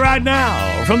 But right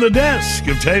now, from the desk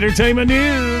of Tatertainment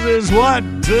News is what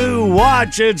to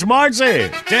watch. It's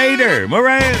Marcy, Tater,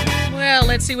 Moran. Well,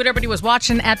 let's see what everybody was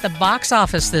watching at the box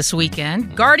office this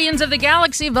weekend. Guardians of the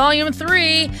Galaxy Volume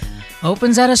 3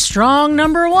 opens at a strong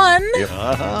number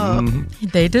 1.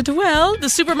 They did well. The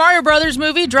Super Mario Brothers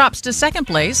movie drops to second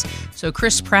place, so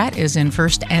Chris Pratt is in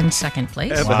first and second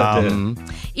place.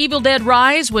 Evil Dead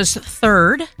Rise was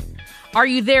third. Are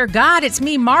You There, God? It's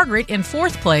Me, Margaret, in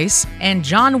fourth place. And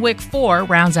John Wick 4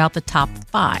 rounds out the top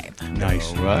 5.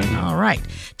 Nice. All right.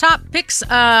 Top picks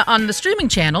on the streaming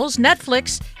channels.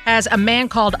 Netflix has A Man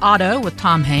Called Otto with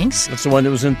Tom Hanks. That's the one that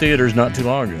was in theaters not too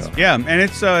long ago. Yeah, and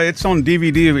it's on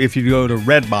DVD if you go to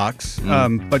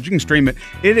Redbox, but you can stream it.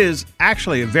 It is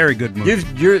actually a very good movie.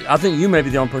 I think you may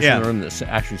be the only person in the room that's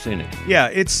actually seen it. Yeah,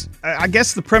 I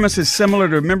guess the premise is similar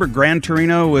to, remember Gran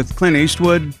Torino with Clint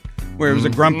Eastwood? Where it was a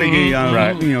grumpy,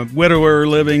 widower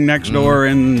living next door,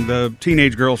 and the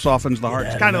teenage girl softens the heart.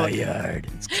 It's kind of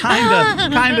it's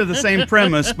kind of the same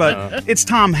premise, but it's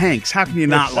Tom Hanks. How can you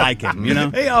not like him? You know,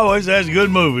 he always has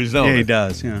good movies, don't he? Yeah, he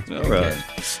does. Yeah. All right.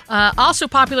 Also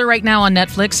popular right now on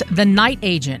Netflix, The Night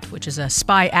Agent, which is a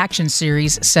spy action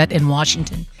series set in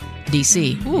Washington,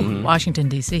 D.C. Washington,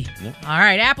 D.C. Yep. All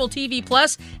right. Apple TV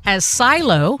Plus has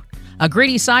Silo, a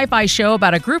gritty sci-fi show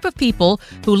about a group of people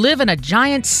who live in a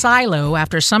giant silo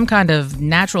after some kind of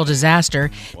natural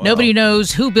disaster. Wow. Nobody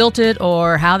knows who built it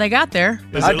or how they got there.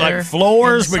 Is it like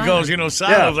floors? Because,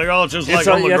 silos, they're all just like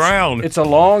on the ground. It's a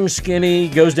long, skinny,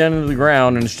 goes down into the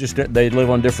ground, and it's just they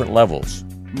live on different levels.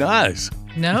 Nice.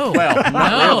 No. Well,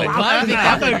 no. Really.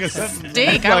 I think it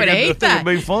stink. I would hate that. It'd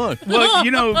be fun. Well,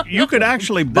 you could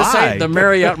actually buy. This ain't the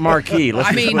Marriott Marquis. Let's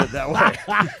put it that way.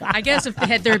 I guess if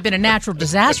there had been a natural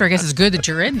disaster, I guess it's good that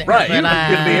you're in there. Right. But,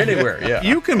 you could be anywhere. Yeah.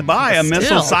 You can buy a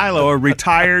missile silo, a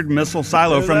retired missile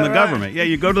silo from the government. Yeah,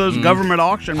 you go to those government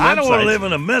auction websites. I don't want to live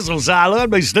in a missile silo. That'd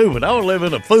be stupid. I want to live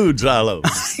in a food silo.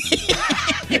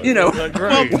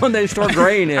 When they store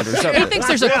grain in or something. He thinks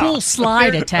there's a cool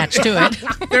slide attached to it.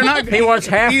 He wants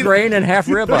half grain and half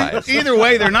ribeyes. Either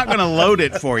way, they're not going to load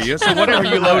it for you, so whatever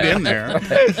you load in there. All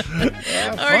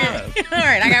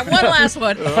right, I got one last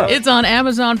one. It's on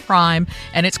Amazon Prime,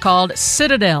 and it's called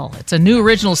Citadel. It's a new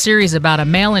original series about a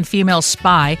male and female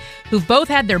spy who've both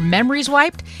had their memories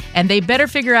wiped, and they better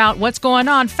figure out what's going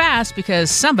on fast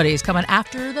because somebody's coming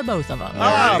after the both of them.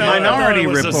 Minority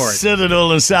Report.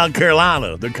 Citadel in South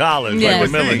Carolina, the college. Yes,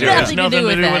 like the military. nothing to do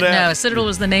with that. No, Citadel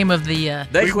was the name of the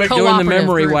They quit doing the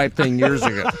memory wipe thing years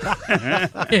ago.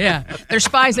 Yeah. They're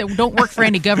spies that don't work for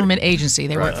any government agency.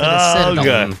 They work for the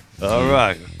Citadel. Okay. All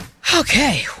right.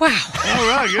 Okay, wow. All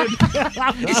right,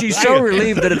 good. She's so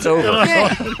relieved that it's over.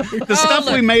 The stuff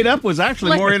we made up was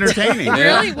actually more entertaining.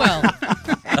 Really well.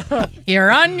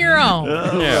 You're on your own.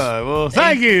 All right. Well,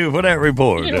 thank you for that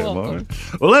report. Well,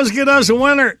 let's get us a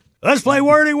winner. Let's play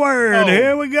Wordy Word.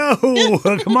 Here we go.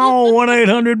 Come on,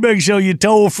 1-800-BIG-SHOW, you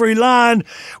toll-free line.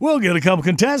 We'll get a couple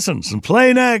contestants and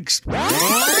play next.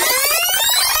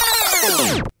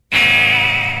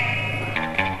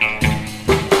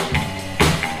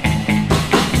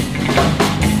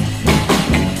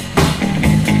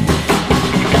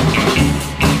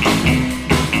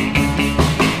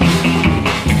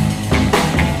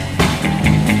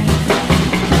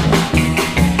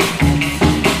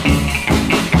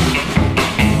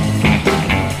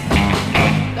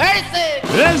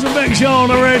 There's a Big Show on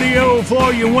the radio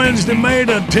for you Wednesday, May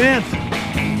the 10th.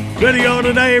 Video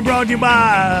today brought to you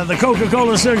by the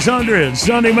Coca-Cola 600,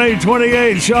 Sunday, May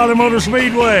 28th, Charlotte Motor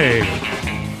Speedway.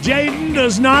 Jaden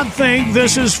does not think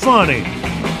this is funny.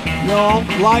 Y'all,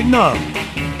 lighten up.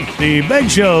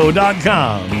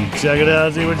 TheBigShow.com. Check it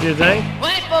out, see what you think.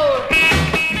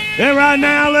 And right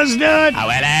now, let's do it. Oh,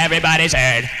 well, everybody's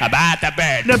heard about the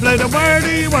bird. Let's play the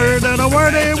wordy word and a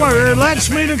wordy word. Let's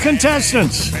meet the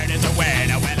contestants.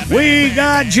 We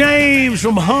got James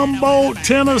from Humboldt,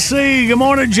 Tennessee. Good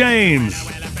morning, James.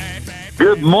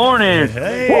 Good morning.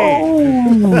 Hey.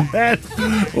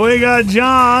 We got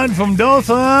John from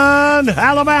Dothan,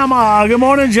 Alabama. Good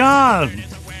morning, John.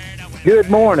 Good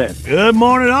morning. Good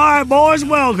morning. All right, boys,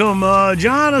 welcome.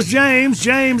 John is James.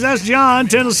 James, that's John,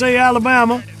 Tennessee,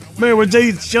 Alabama. We're with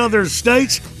each other's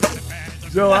states.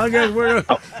 So I guess we're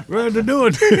to do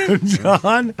it,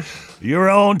 John. You're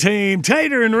on team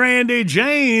Tater and Randy.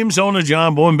 James on the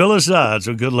John Boy and Billy side.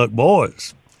 So good luck,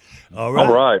 boys. All right.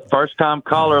 All right. First time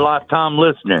caller, lifetime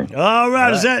listener. All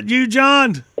right. Is that you,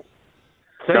 John?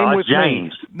 Same with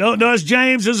James. No, it's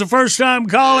James is a first time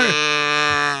caller.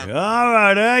 All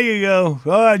right. There you go.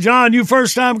 All right, John, you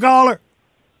first time caller?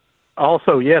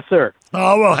 Also, yes, sir.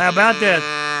 Oh, well, how about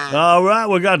that? All right.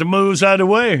 We got the moves out of the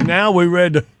way. Now we're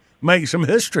ready to make some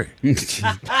history.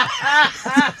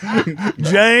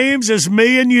 James, it's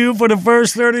me and you for the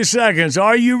first 30 seconds.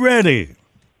 Are you ready?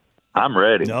 I'm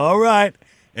ready. All right.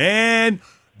 And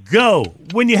go.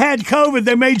 When you had COVID,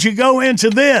 they made you go into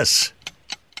this.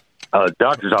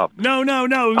 Doctor's office. No.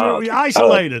 You're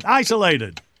isolated.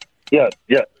 Isolated. Yeah.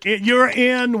 You're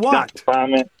in what?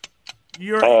 Confinement.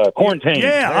 You're quarantine.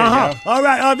 Yeah. All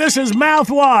right. This is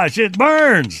mouthwash. It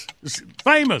burns. It's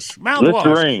famous mouthwash.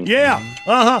 Listerine. Yeah.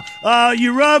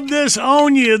 You rub this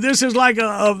on you. This is like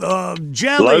a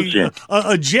jelly. Lotion.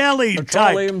 A jelly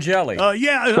Petroleum type. jelly.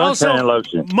 Yeah. Suntan Also,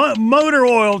 lotion. Motor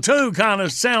oil too. Kind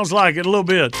of sounds like it a little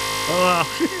bit.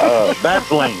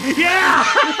 Vaseline. Yeah.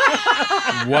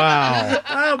 Wow.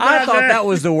 I thought that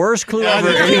was the worst clue ever.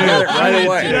 You got it right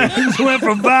away. James went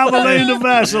from Valvoline to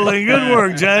Vaseline. Good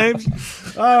work, James.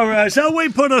 All right, so we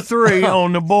put a 3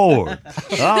 on the board.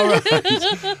 All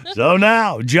right. So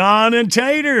now, John and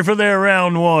Tater for their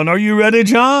round one. Are you ready,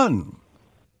 John?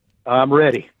 I'm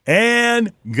ready.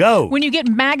 And go. When you get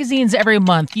magazines every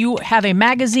month, you have a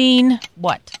magazine,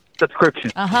 what?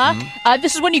 Subscription.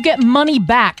 This is when you get money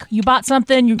back. You bought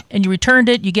something and you returned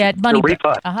it, you get money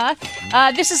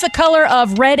back. This is the color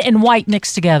of red and white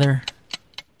mixed together.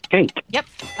 Pink. Yep.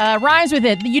 Rhymes with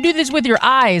it. You do this with your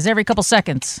eyes every couple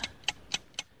seconds.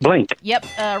 Blink. Yep.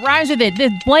 Rhymes with it. The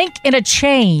blank in a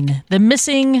chain. The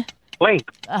missing.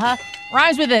 Blink.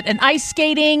 Rhymes with it. An ice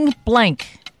skating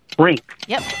blank. Brink.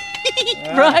 Yep.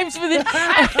 Rhymes with it.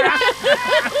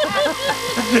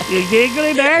 You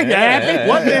giggling there? You happy?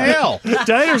 What the hell?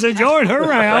 Tater's enjoying her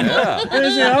round.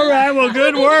 All right, well,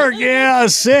 good work. Yeah, a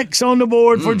 6 on the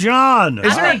board for John.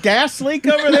 Is there a gas leak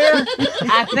over there?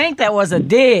 I think that was a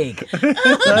dig.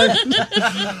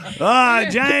 All right,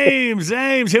 James,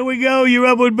 here we go. You're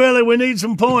up with Billy. We need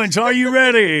some points. Are you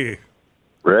ready?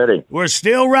 Ready. We're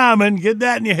still rhyming. Get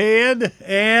that in your head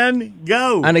and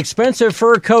go. An expensive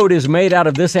fur coat is made out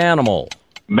of this animal.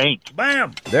 Mink.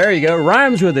 Bam. There you go.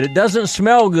 Rhymes with it. It doesn't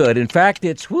smell good. In fact,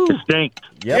 it's woo. Distinct.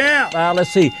 Yep. Yeah. Let's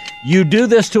see. You do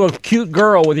this to a cute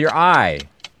girl with your eye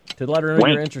to let her know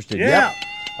Wink. you're interested. Yeah.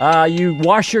 Yep. You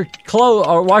wash your clothes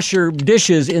or wash your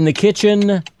dishes in the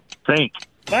kitchen. Sink.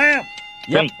 Bam.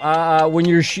 Yep. When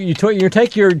you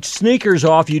take your sneakers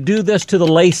off, you do this to the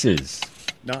laces.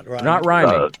 Not rhyming. Not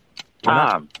rhyming.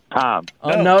 Time.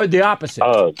 No, the opposite.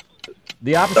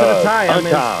 The opposite of tie.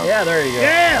 Untie. Yeah, there you go.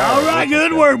 Yeah, all right,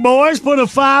 good work, boys. Put a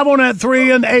 5 on that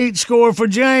 3 and 8 score for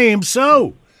James.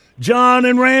 So, John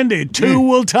and Randy, 2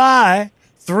 will tie,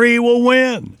 3 will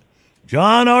win.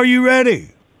 John, are you ready?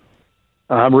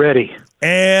 I'm ready.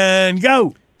 And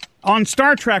go. On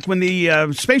Star Trek, when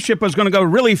the spaceship was going to go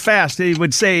really fast, they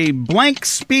would say blank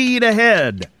speed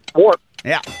ahead. Warp.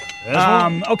 Yeah.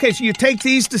 Okay, so you take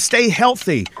these to stay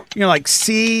healthy. You know, like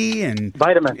C and...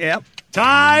 Vitamin. Yep.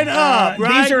 Tied up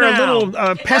right These are now. a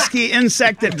little pesky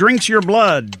insect that drinks your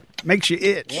blood. Makes you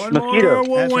itch. One more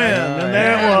will win. And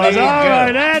there it was. All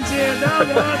right, that's it.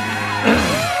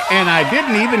 And I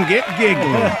didn't even get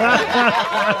giggling.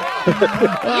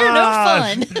 You're no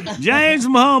fun. James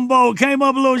from Humboldt came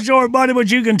up a little short, buddy,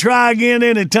 but you can try again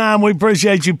anytime. We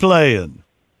appreciate you playing.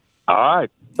 All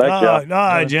right. Thanks, All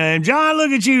right, James. John,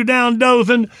 look at you down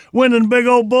Dothan winning big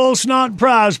old bull snot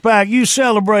prize pack. You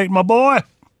celebrate, my boy.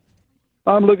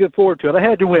 I'm looking forward to it. I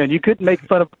had to win. You couldn't make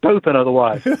fun of Dothan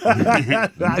otherwise. All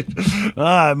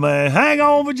right, man. Hang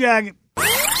on for jacket.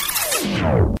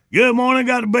 Good morning.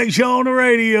 Got the Big Show on the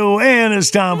radio, and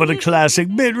it's time for the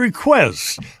classic bit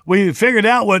request. We figured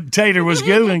out what Tater was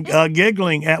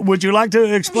giggling at. Would you like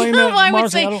to explain that, I would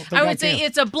Marcy? say, I would say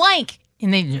it's a blank,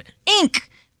 and then ink,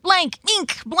 blank,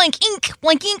 ink, blank, ink,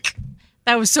 blank, ink.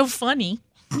 That was so funny.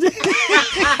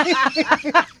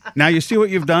 Now you see what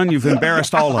you've done? You've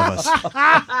embarrassed all of us.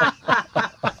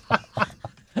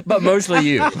 But mostly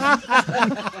you.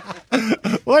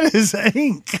 What is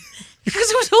ink?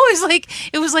 Because it was always like.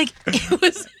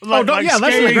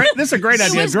 This is a great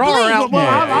idea. Draw her out. Well,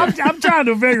 I'm trying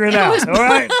to figure it out. All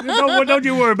right, don't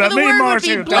you worry about The me and word would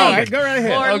Marcy. be blank, Go right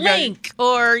ahead. or Okay. link,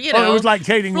 or it was like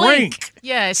skating blink. rink.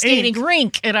 Yeah, skating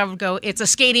rink, and I would go. It's a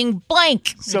skating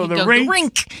blank. So And the you'd go,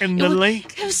 rink and the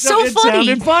link. It was so it funny.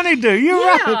 sounded funny, dude. You're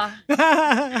Yeah. right.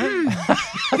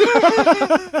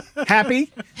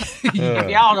 Happy? If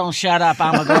y'all don't shut up,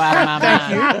 I'm going to go out of my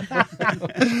mind.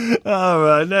 All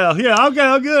right, now, okay,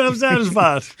 I'm good. I'm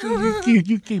satisfied.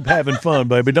 You keep having fun,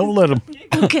 baby. Don't let them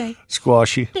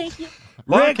squash you. Thank you.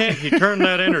 Why can't you turn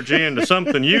that energy into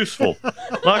something useful?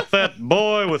 Like that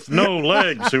boy with no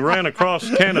legs who ran across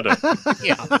Canada.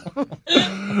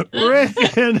 Rick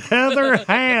and Heather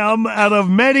Ham out of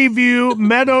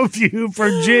Meadowview,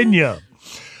 Virginia.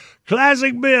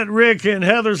 Classic bit, Rick and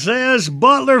Heather says,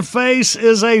 Butler face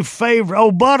is a favorite.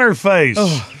 Oh, Butterface.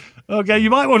 Oh. Okay, you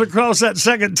might want to cross that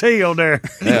second T on there.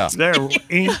 Yeah. There,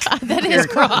 ink. That is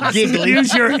crossed.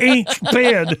 Use your ink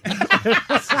pen.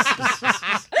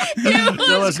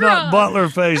 So it's not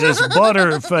Butlerface, it's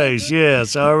Butterface.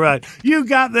 Yes, all right. You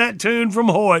got that tune from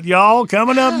Hoyt, y'all.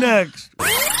 Coming up next.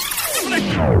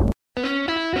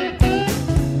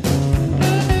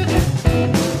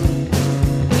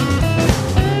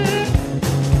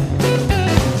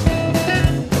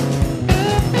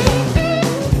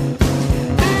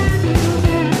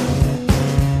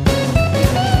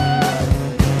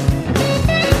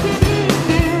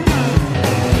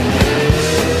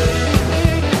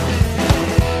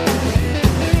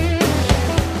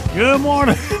 Good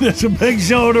morning. It's a Big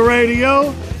Show on the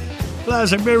radio.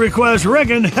 Classic bit request, Rick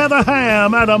and Heather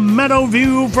Ham out of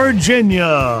Meadowview,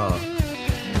 Virginia.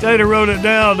 Tater wrote it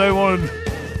down. They wanted to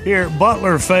hear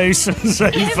Butlerface as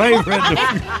a favorite.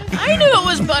 I knew it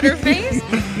was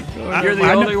Butterface. You're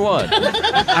the only one.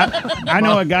 I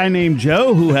know a guy named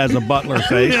Joe who has a butler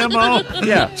face.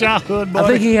 Yeah. Childhood I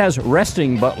think he has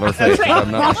resting butler face, if I'm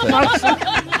not mistaken.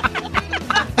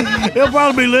 He'll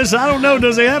probably be listening. I don't know.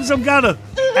 Does he have some kind of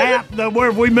app that where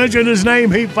if we mention his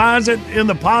name, he finds it in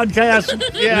the podcast?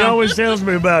 Yeah. He always tells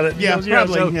me about it. Yeah,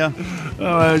 probably. Yeah.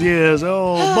 All right, yes.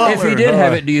 Oh, Butler. If he did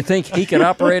have it, do you think he could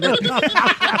operate it?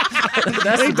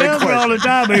 That's He the big tells me all question. the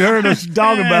time. He heard us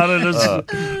talk about it.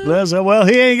 Well,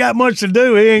 he ain't got much to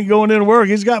do. He ain't going into work.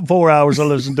 He's got 4 hours to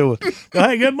listen to it.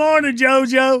 Hey, good morning,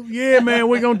 JoJo. Yeah, man,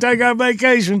 we're going to take our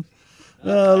vacation.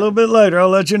 A little bit later, I'll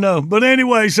let you know. But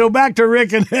anyway, so back to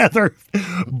Rick and Heather.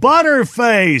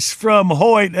 Butterface from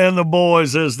Hoyt and the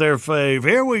Boys is their fave.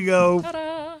 Here we go.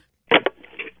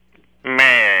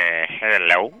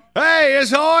 Hello. Hey,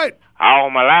 it's Hoyt. All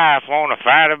my life want to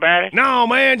fight about it? No,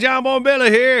 man, John Boy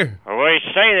Billy here. What do you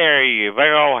say there, you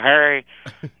big old hairy,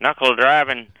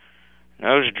 knuckle-driving,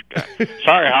 nose...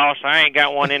 Sorry, Hoss, I ain't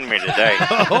got one in me today.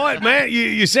 Hoyt, man,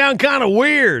 you sound kind of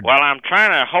weird. Well, I'm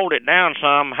trying to hold it down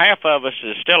some. Half of us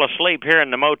is still asleep here in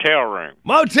the motel room.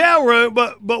 Motel room,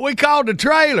 but we called the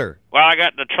trailer. Well, I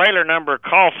got the trailer number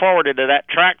call forwarded to that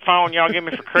track phone y'all give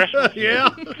me for Christmas. Yeah.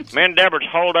 Me and Deborah's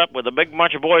holed up with a big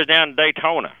bunch of boys down in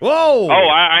Daytona. Whoa. Oh,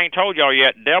 I ain't told y'all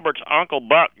yet. Deborah's Uncle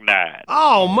Buck died.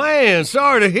 Oh, man,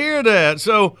 sorry to hear that.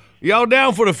 So, y'all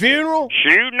down for the funeral?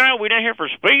 Shoot, no, we done here for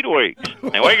Speed Weeks.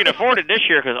 And we can afford it this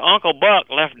year because Uncle Buck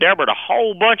left Deborah a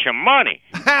whole bunch of money.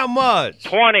 How much?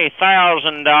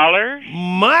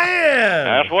 $20,000. Man!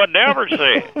 That's what Deborah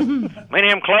said. Me and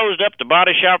him closed up the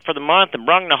body shop for the month and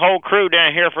brung the whole crew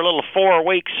down here for a little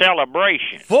 4-week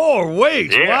celebration. 4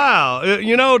 weeks? Yeah. Wow.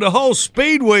 You know, the whole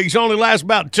Speed Weeks only lasts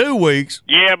about 2 weeks.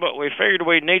 Yeah, but we figured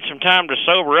we'd need some time to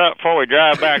sober up before we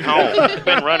drive back home. It's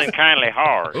been running kindly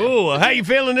hard. Ooh, how you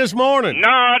feeling this this morning?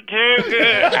 Not too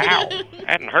good. Ow.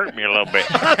 Hadn't hurt me a little bit.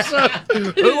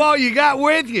 Who all you got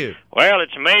with you? Well,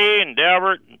 it's me and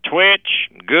Delbert, and Twitch,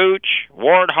 Gooch,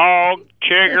 Warthog,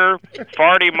 Chigger,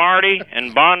 Farty Marty,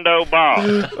 and Bondo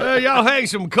Bob. Well, y'all hang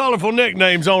some colorful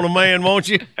nicknames on a man, won't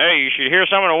you? Hey, you should hear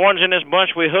some of the ones in this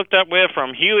bunch we hooked up with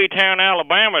from Hueytown,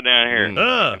 Alabama down here. In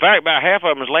fact, about half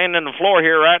of them is laying on the floor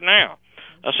here right now.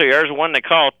 Let's see, there's one they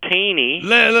call Teeny.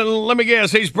 Let me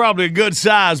guess, he's probably a good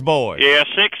size boy. Yeah,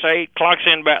 6'8", clocks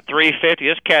in about 350.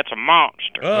 This cat's a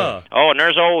monster. Oh, and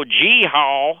there's old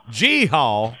G-Haul.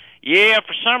 G-Haul? Yeah,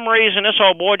 for some reason, this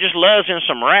old boy just loves in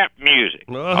some rap music.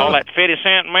 All that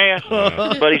 50-cent mess.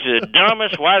 But he's the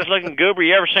dumbest, whitest-looking goober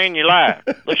you ever seen in your life.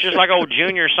 Looks just like old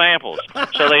Junior Samples.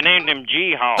 So they named him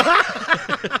G-Haul.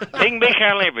 He can be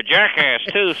kind of a jackass,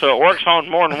 too, so it works on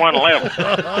more than one level.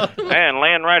 And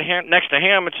laying right here next to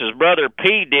him, it's his brother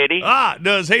P. Diddy. Ah,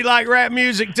 does he like rap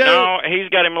music, too? No, he's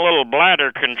got him a little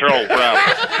bladder control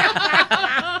problem.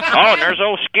 Oh, and there's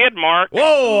old Skid Mark.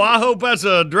 Whoa, I hope that's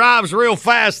a drives real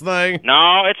fast thing.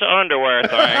 No, it's an underwear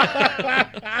thing.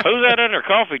 Who's that under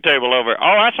coffee table over?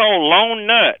 Oh, that's old Lone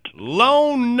Nut.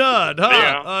 Lone Nut,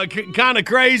 huh? Yeah. Kind of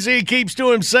crazy, keeps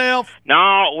to himself?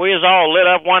 No, we was all lit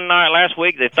up one night last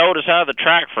week. They throwed us out of the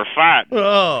track for fighting.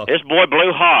 This boy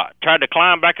blew hot. Tried to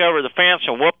climb back over the fence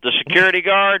and whoop the security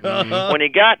guard. When he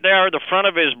got there, the front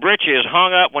of his britches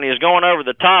hung up when he was going over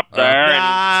the top there.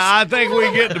 I think we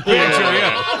get the picture,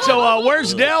 yeah. So,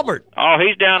 where's Delbert? Oh,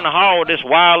 he's down the hall with this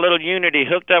wild little unit he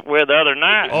hooked up with the other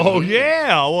night. Oh,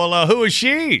 yeah. Well, who is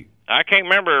she? I can't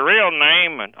remember her real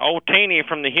name, and old Teeny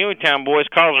from the Hueytown boys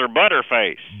calls her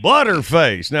Butterface.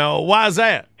 Butterface? Now, why's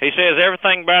that? He says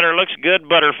everything about her looks good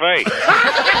but her face.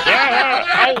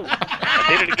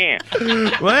 Did it again.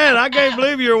 Man, I can't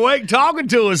believe you're awake talking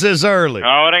to us this early.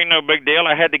 Oh, it ain't no big deal.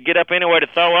 I had to get up anyway to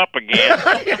throw up again.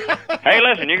 Hey,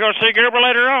 listen, you going to see Gerber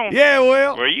later on? Yeah,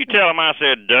 Will. Well, you tell him I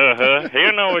said, duh.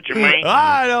 He'll know what you mean.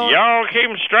 I know. Y'all keep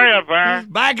him straight up there.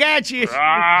 Back at you. All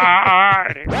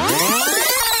right.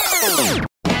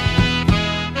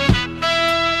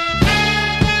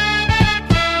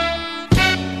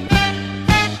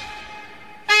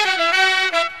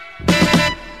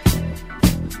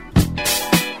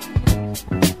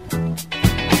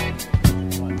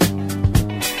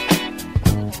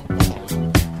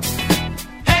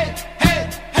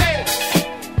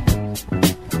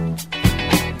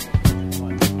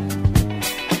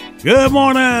 Good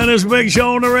morning. It's Big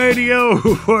Show on the radio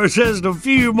for just a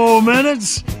few more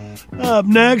minutes. Up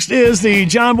next is the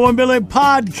John Boy and Billy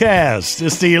podcast.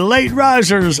 It's the Late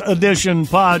Risers Edition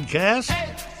podcast.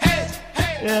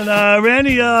 And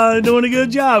Randy, doing a good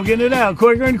job getting it out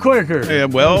quicker and quicker. Yeah,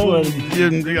 well,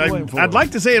 I'd like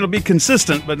to say it'll be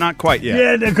consistent, but not quite yet.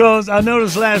 Yeah, because I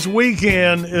noticed last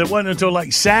weekend it wasn't until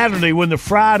like Saturday when the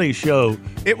Friday show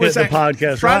hit the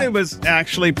podcast. Friday right? was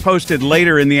actually posted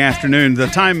later in the afternoon. The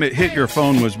time it hit your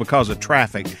phone was because of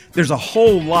traffic. There's a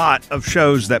whole lot of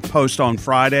shows that post on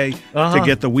Friday to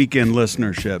get the weekend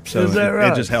listenership. So Is that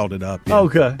right? It just held it up. Yeah.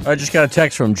 Okay. I just got a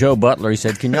text from Joe Butler. He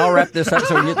said, "Can y'all wrap this up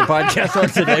so we can get the podcast on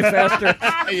today faster?"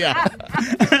 Yeah.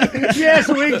 Yes,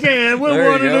 we can. We're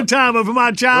There one you at go. a time of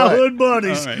my childhood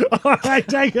buddies. All All right,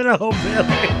 take it home, Billy.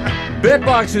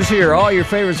 Bitbox is here. All your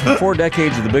favorites from 4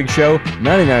 decades of The Big Show.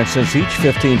 99 cents each,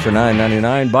 15 for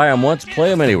 $9.99. Buy them once, play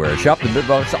them anywhere. Shop the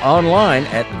Bitbox online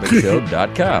at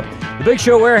thebigshow.com. The Big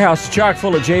Show Warehouse is chock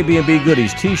full of JB&B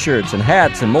goodies, T-shirts, and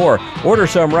hats, and more. Order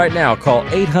some right now. Call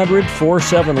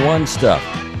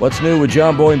 800-471-STUFF. What's new with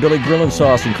John Boy and Billy Grillin'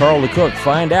 Sauce and Carl the Cook?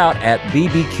 Find out at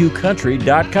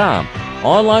bbqcountry.com.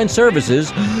 Online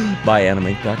services by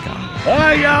animate.com. All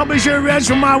right, y'all, be sure to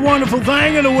register for my wonderful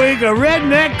thing of the week, a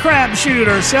redneck crap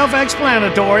shooter,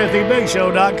 self-explanatory at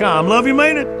thebigshow.com. Love you,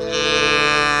 mean it.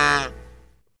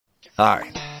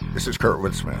 Hi, this is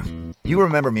Kurtwood Smith. You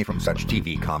remember me from such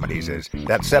TV comedies as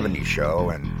That 70s Show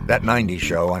and That 90s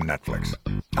Show on Netflix.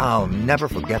 I'll never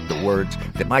forget the words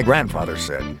that my grandfather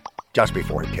said just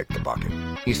before he kicked the bucket.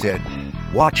 He said,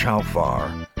 "Watch how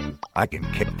far I can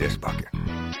kick this bucket."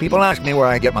 People ask me where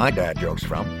I get my dad jokes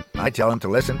from. I tell them to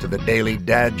listen to the Daily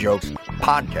Dad Jokes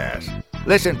podcast.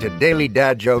 Listen to Daily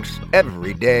Dad Jokes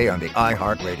every day on the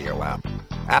iHeartRadio app,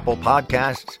 Apple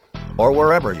Podcasts, or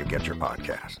wherever you get your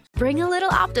podcasts. Bring a little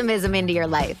optimism into your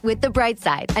life with The Bright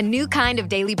Side, a new kind of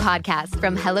daily podcast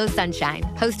from Hello Sunshine,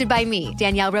 hosted by me,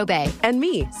 Danielle Robay. And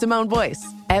me, Simone Boyce.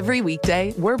 Every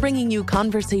weekday, we're bringing you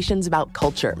conversations about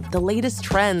culture, the latest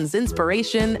trends,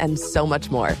 inspiration, and so much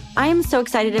more. I am so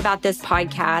excited about this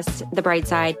podcast, The Bright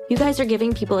Side. You guys are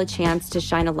giving people a chance to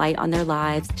shine a light on their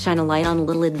lives, shine a light on a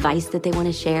little advice that they want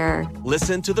to share.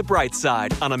 Listen to The Bright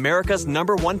Side on America's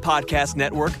 #1 podcast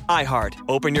network, iHeart.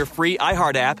 Open your free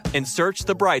iHeart app and search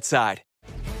The Bright Side.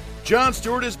 Jon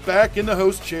Stewart is back in the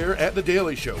host chair at The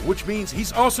Daily Show, which means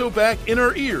he's also back in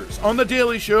our ears on The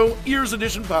Daily Show Ears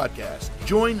Edition podcast.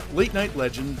 Join late-night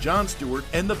legend Jon Stewart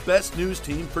and the best news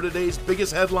team for today's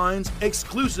biggest headlines,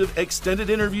 exclusive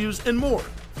extended interviews, and more.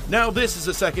 Now this is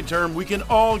a second term we can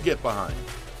all get behind.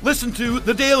 Listen to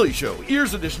The Daily Show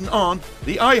Ears Edition on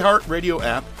the iHeartRadio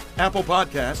app, Apple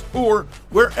Podcasts, or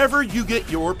wherever you get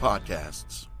your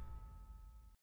podcasts.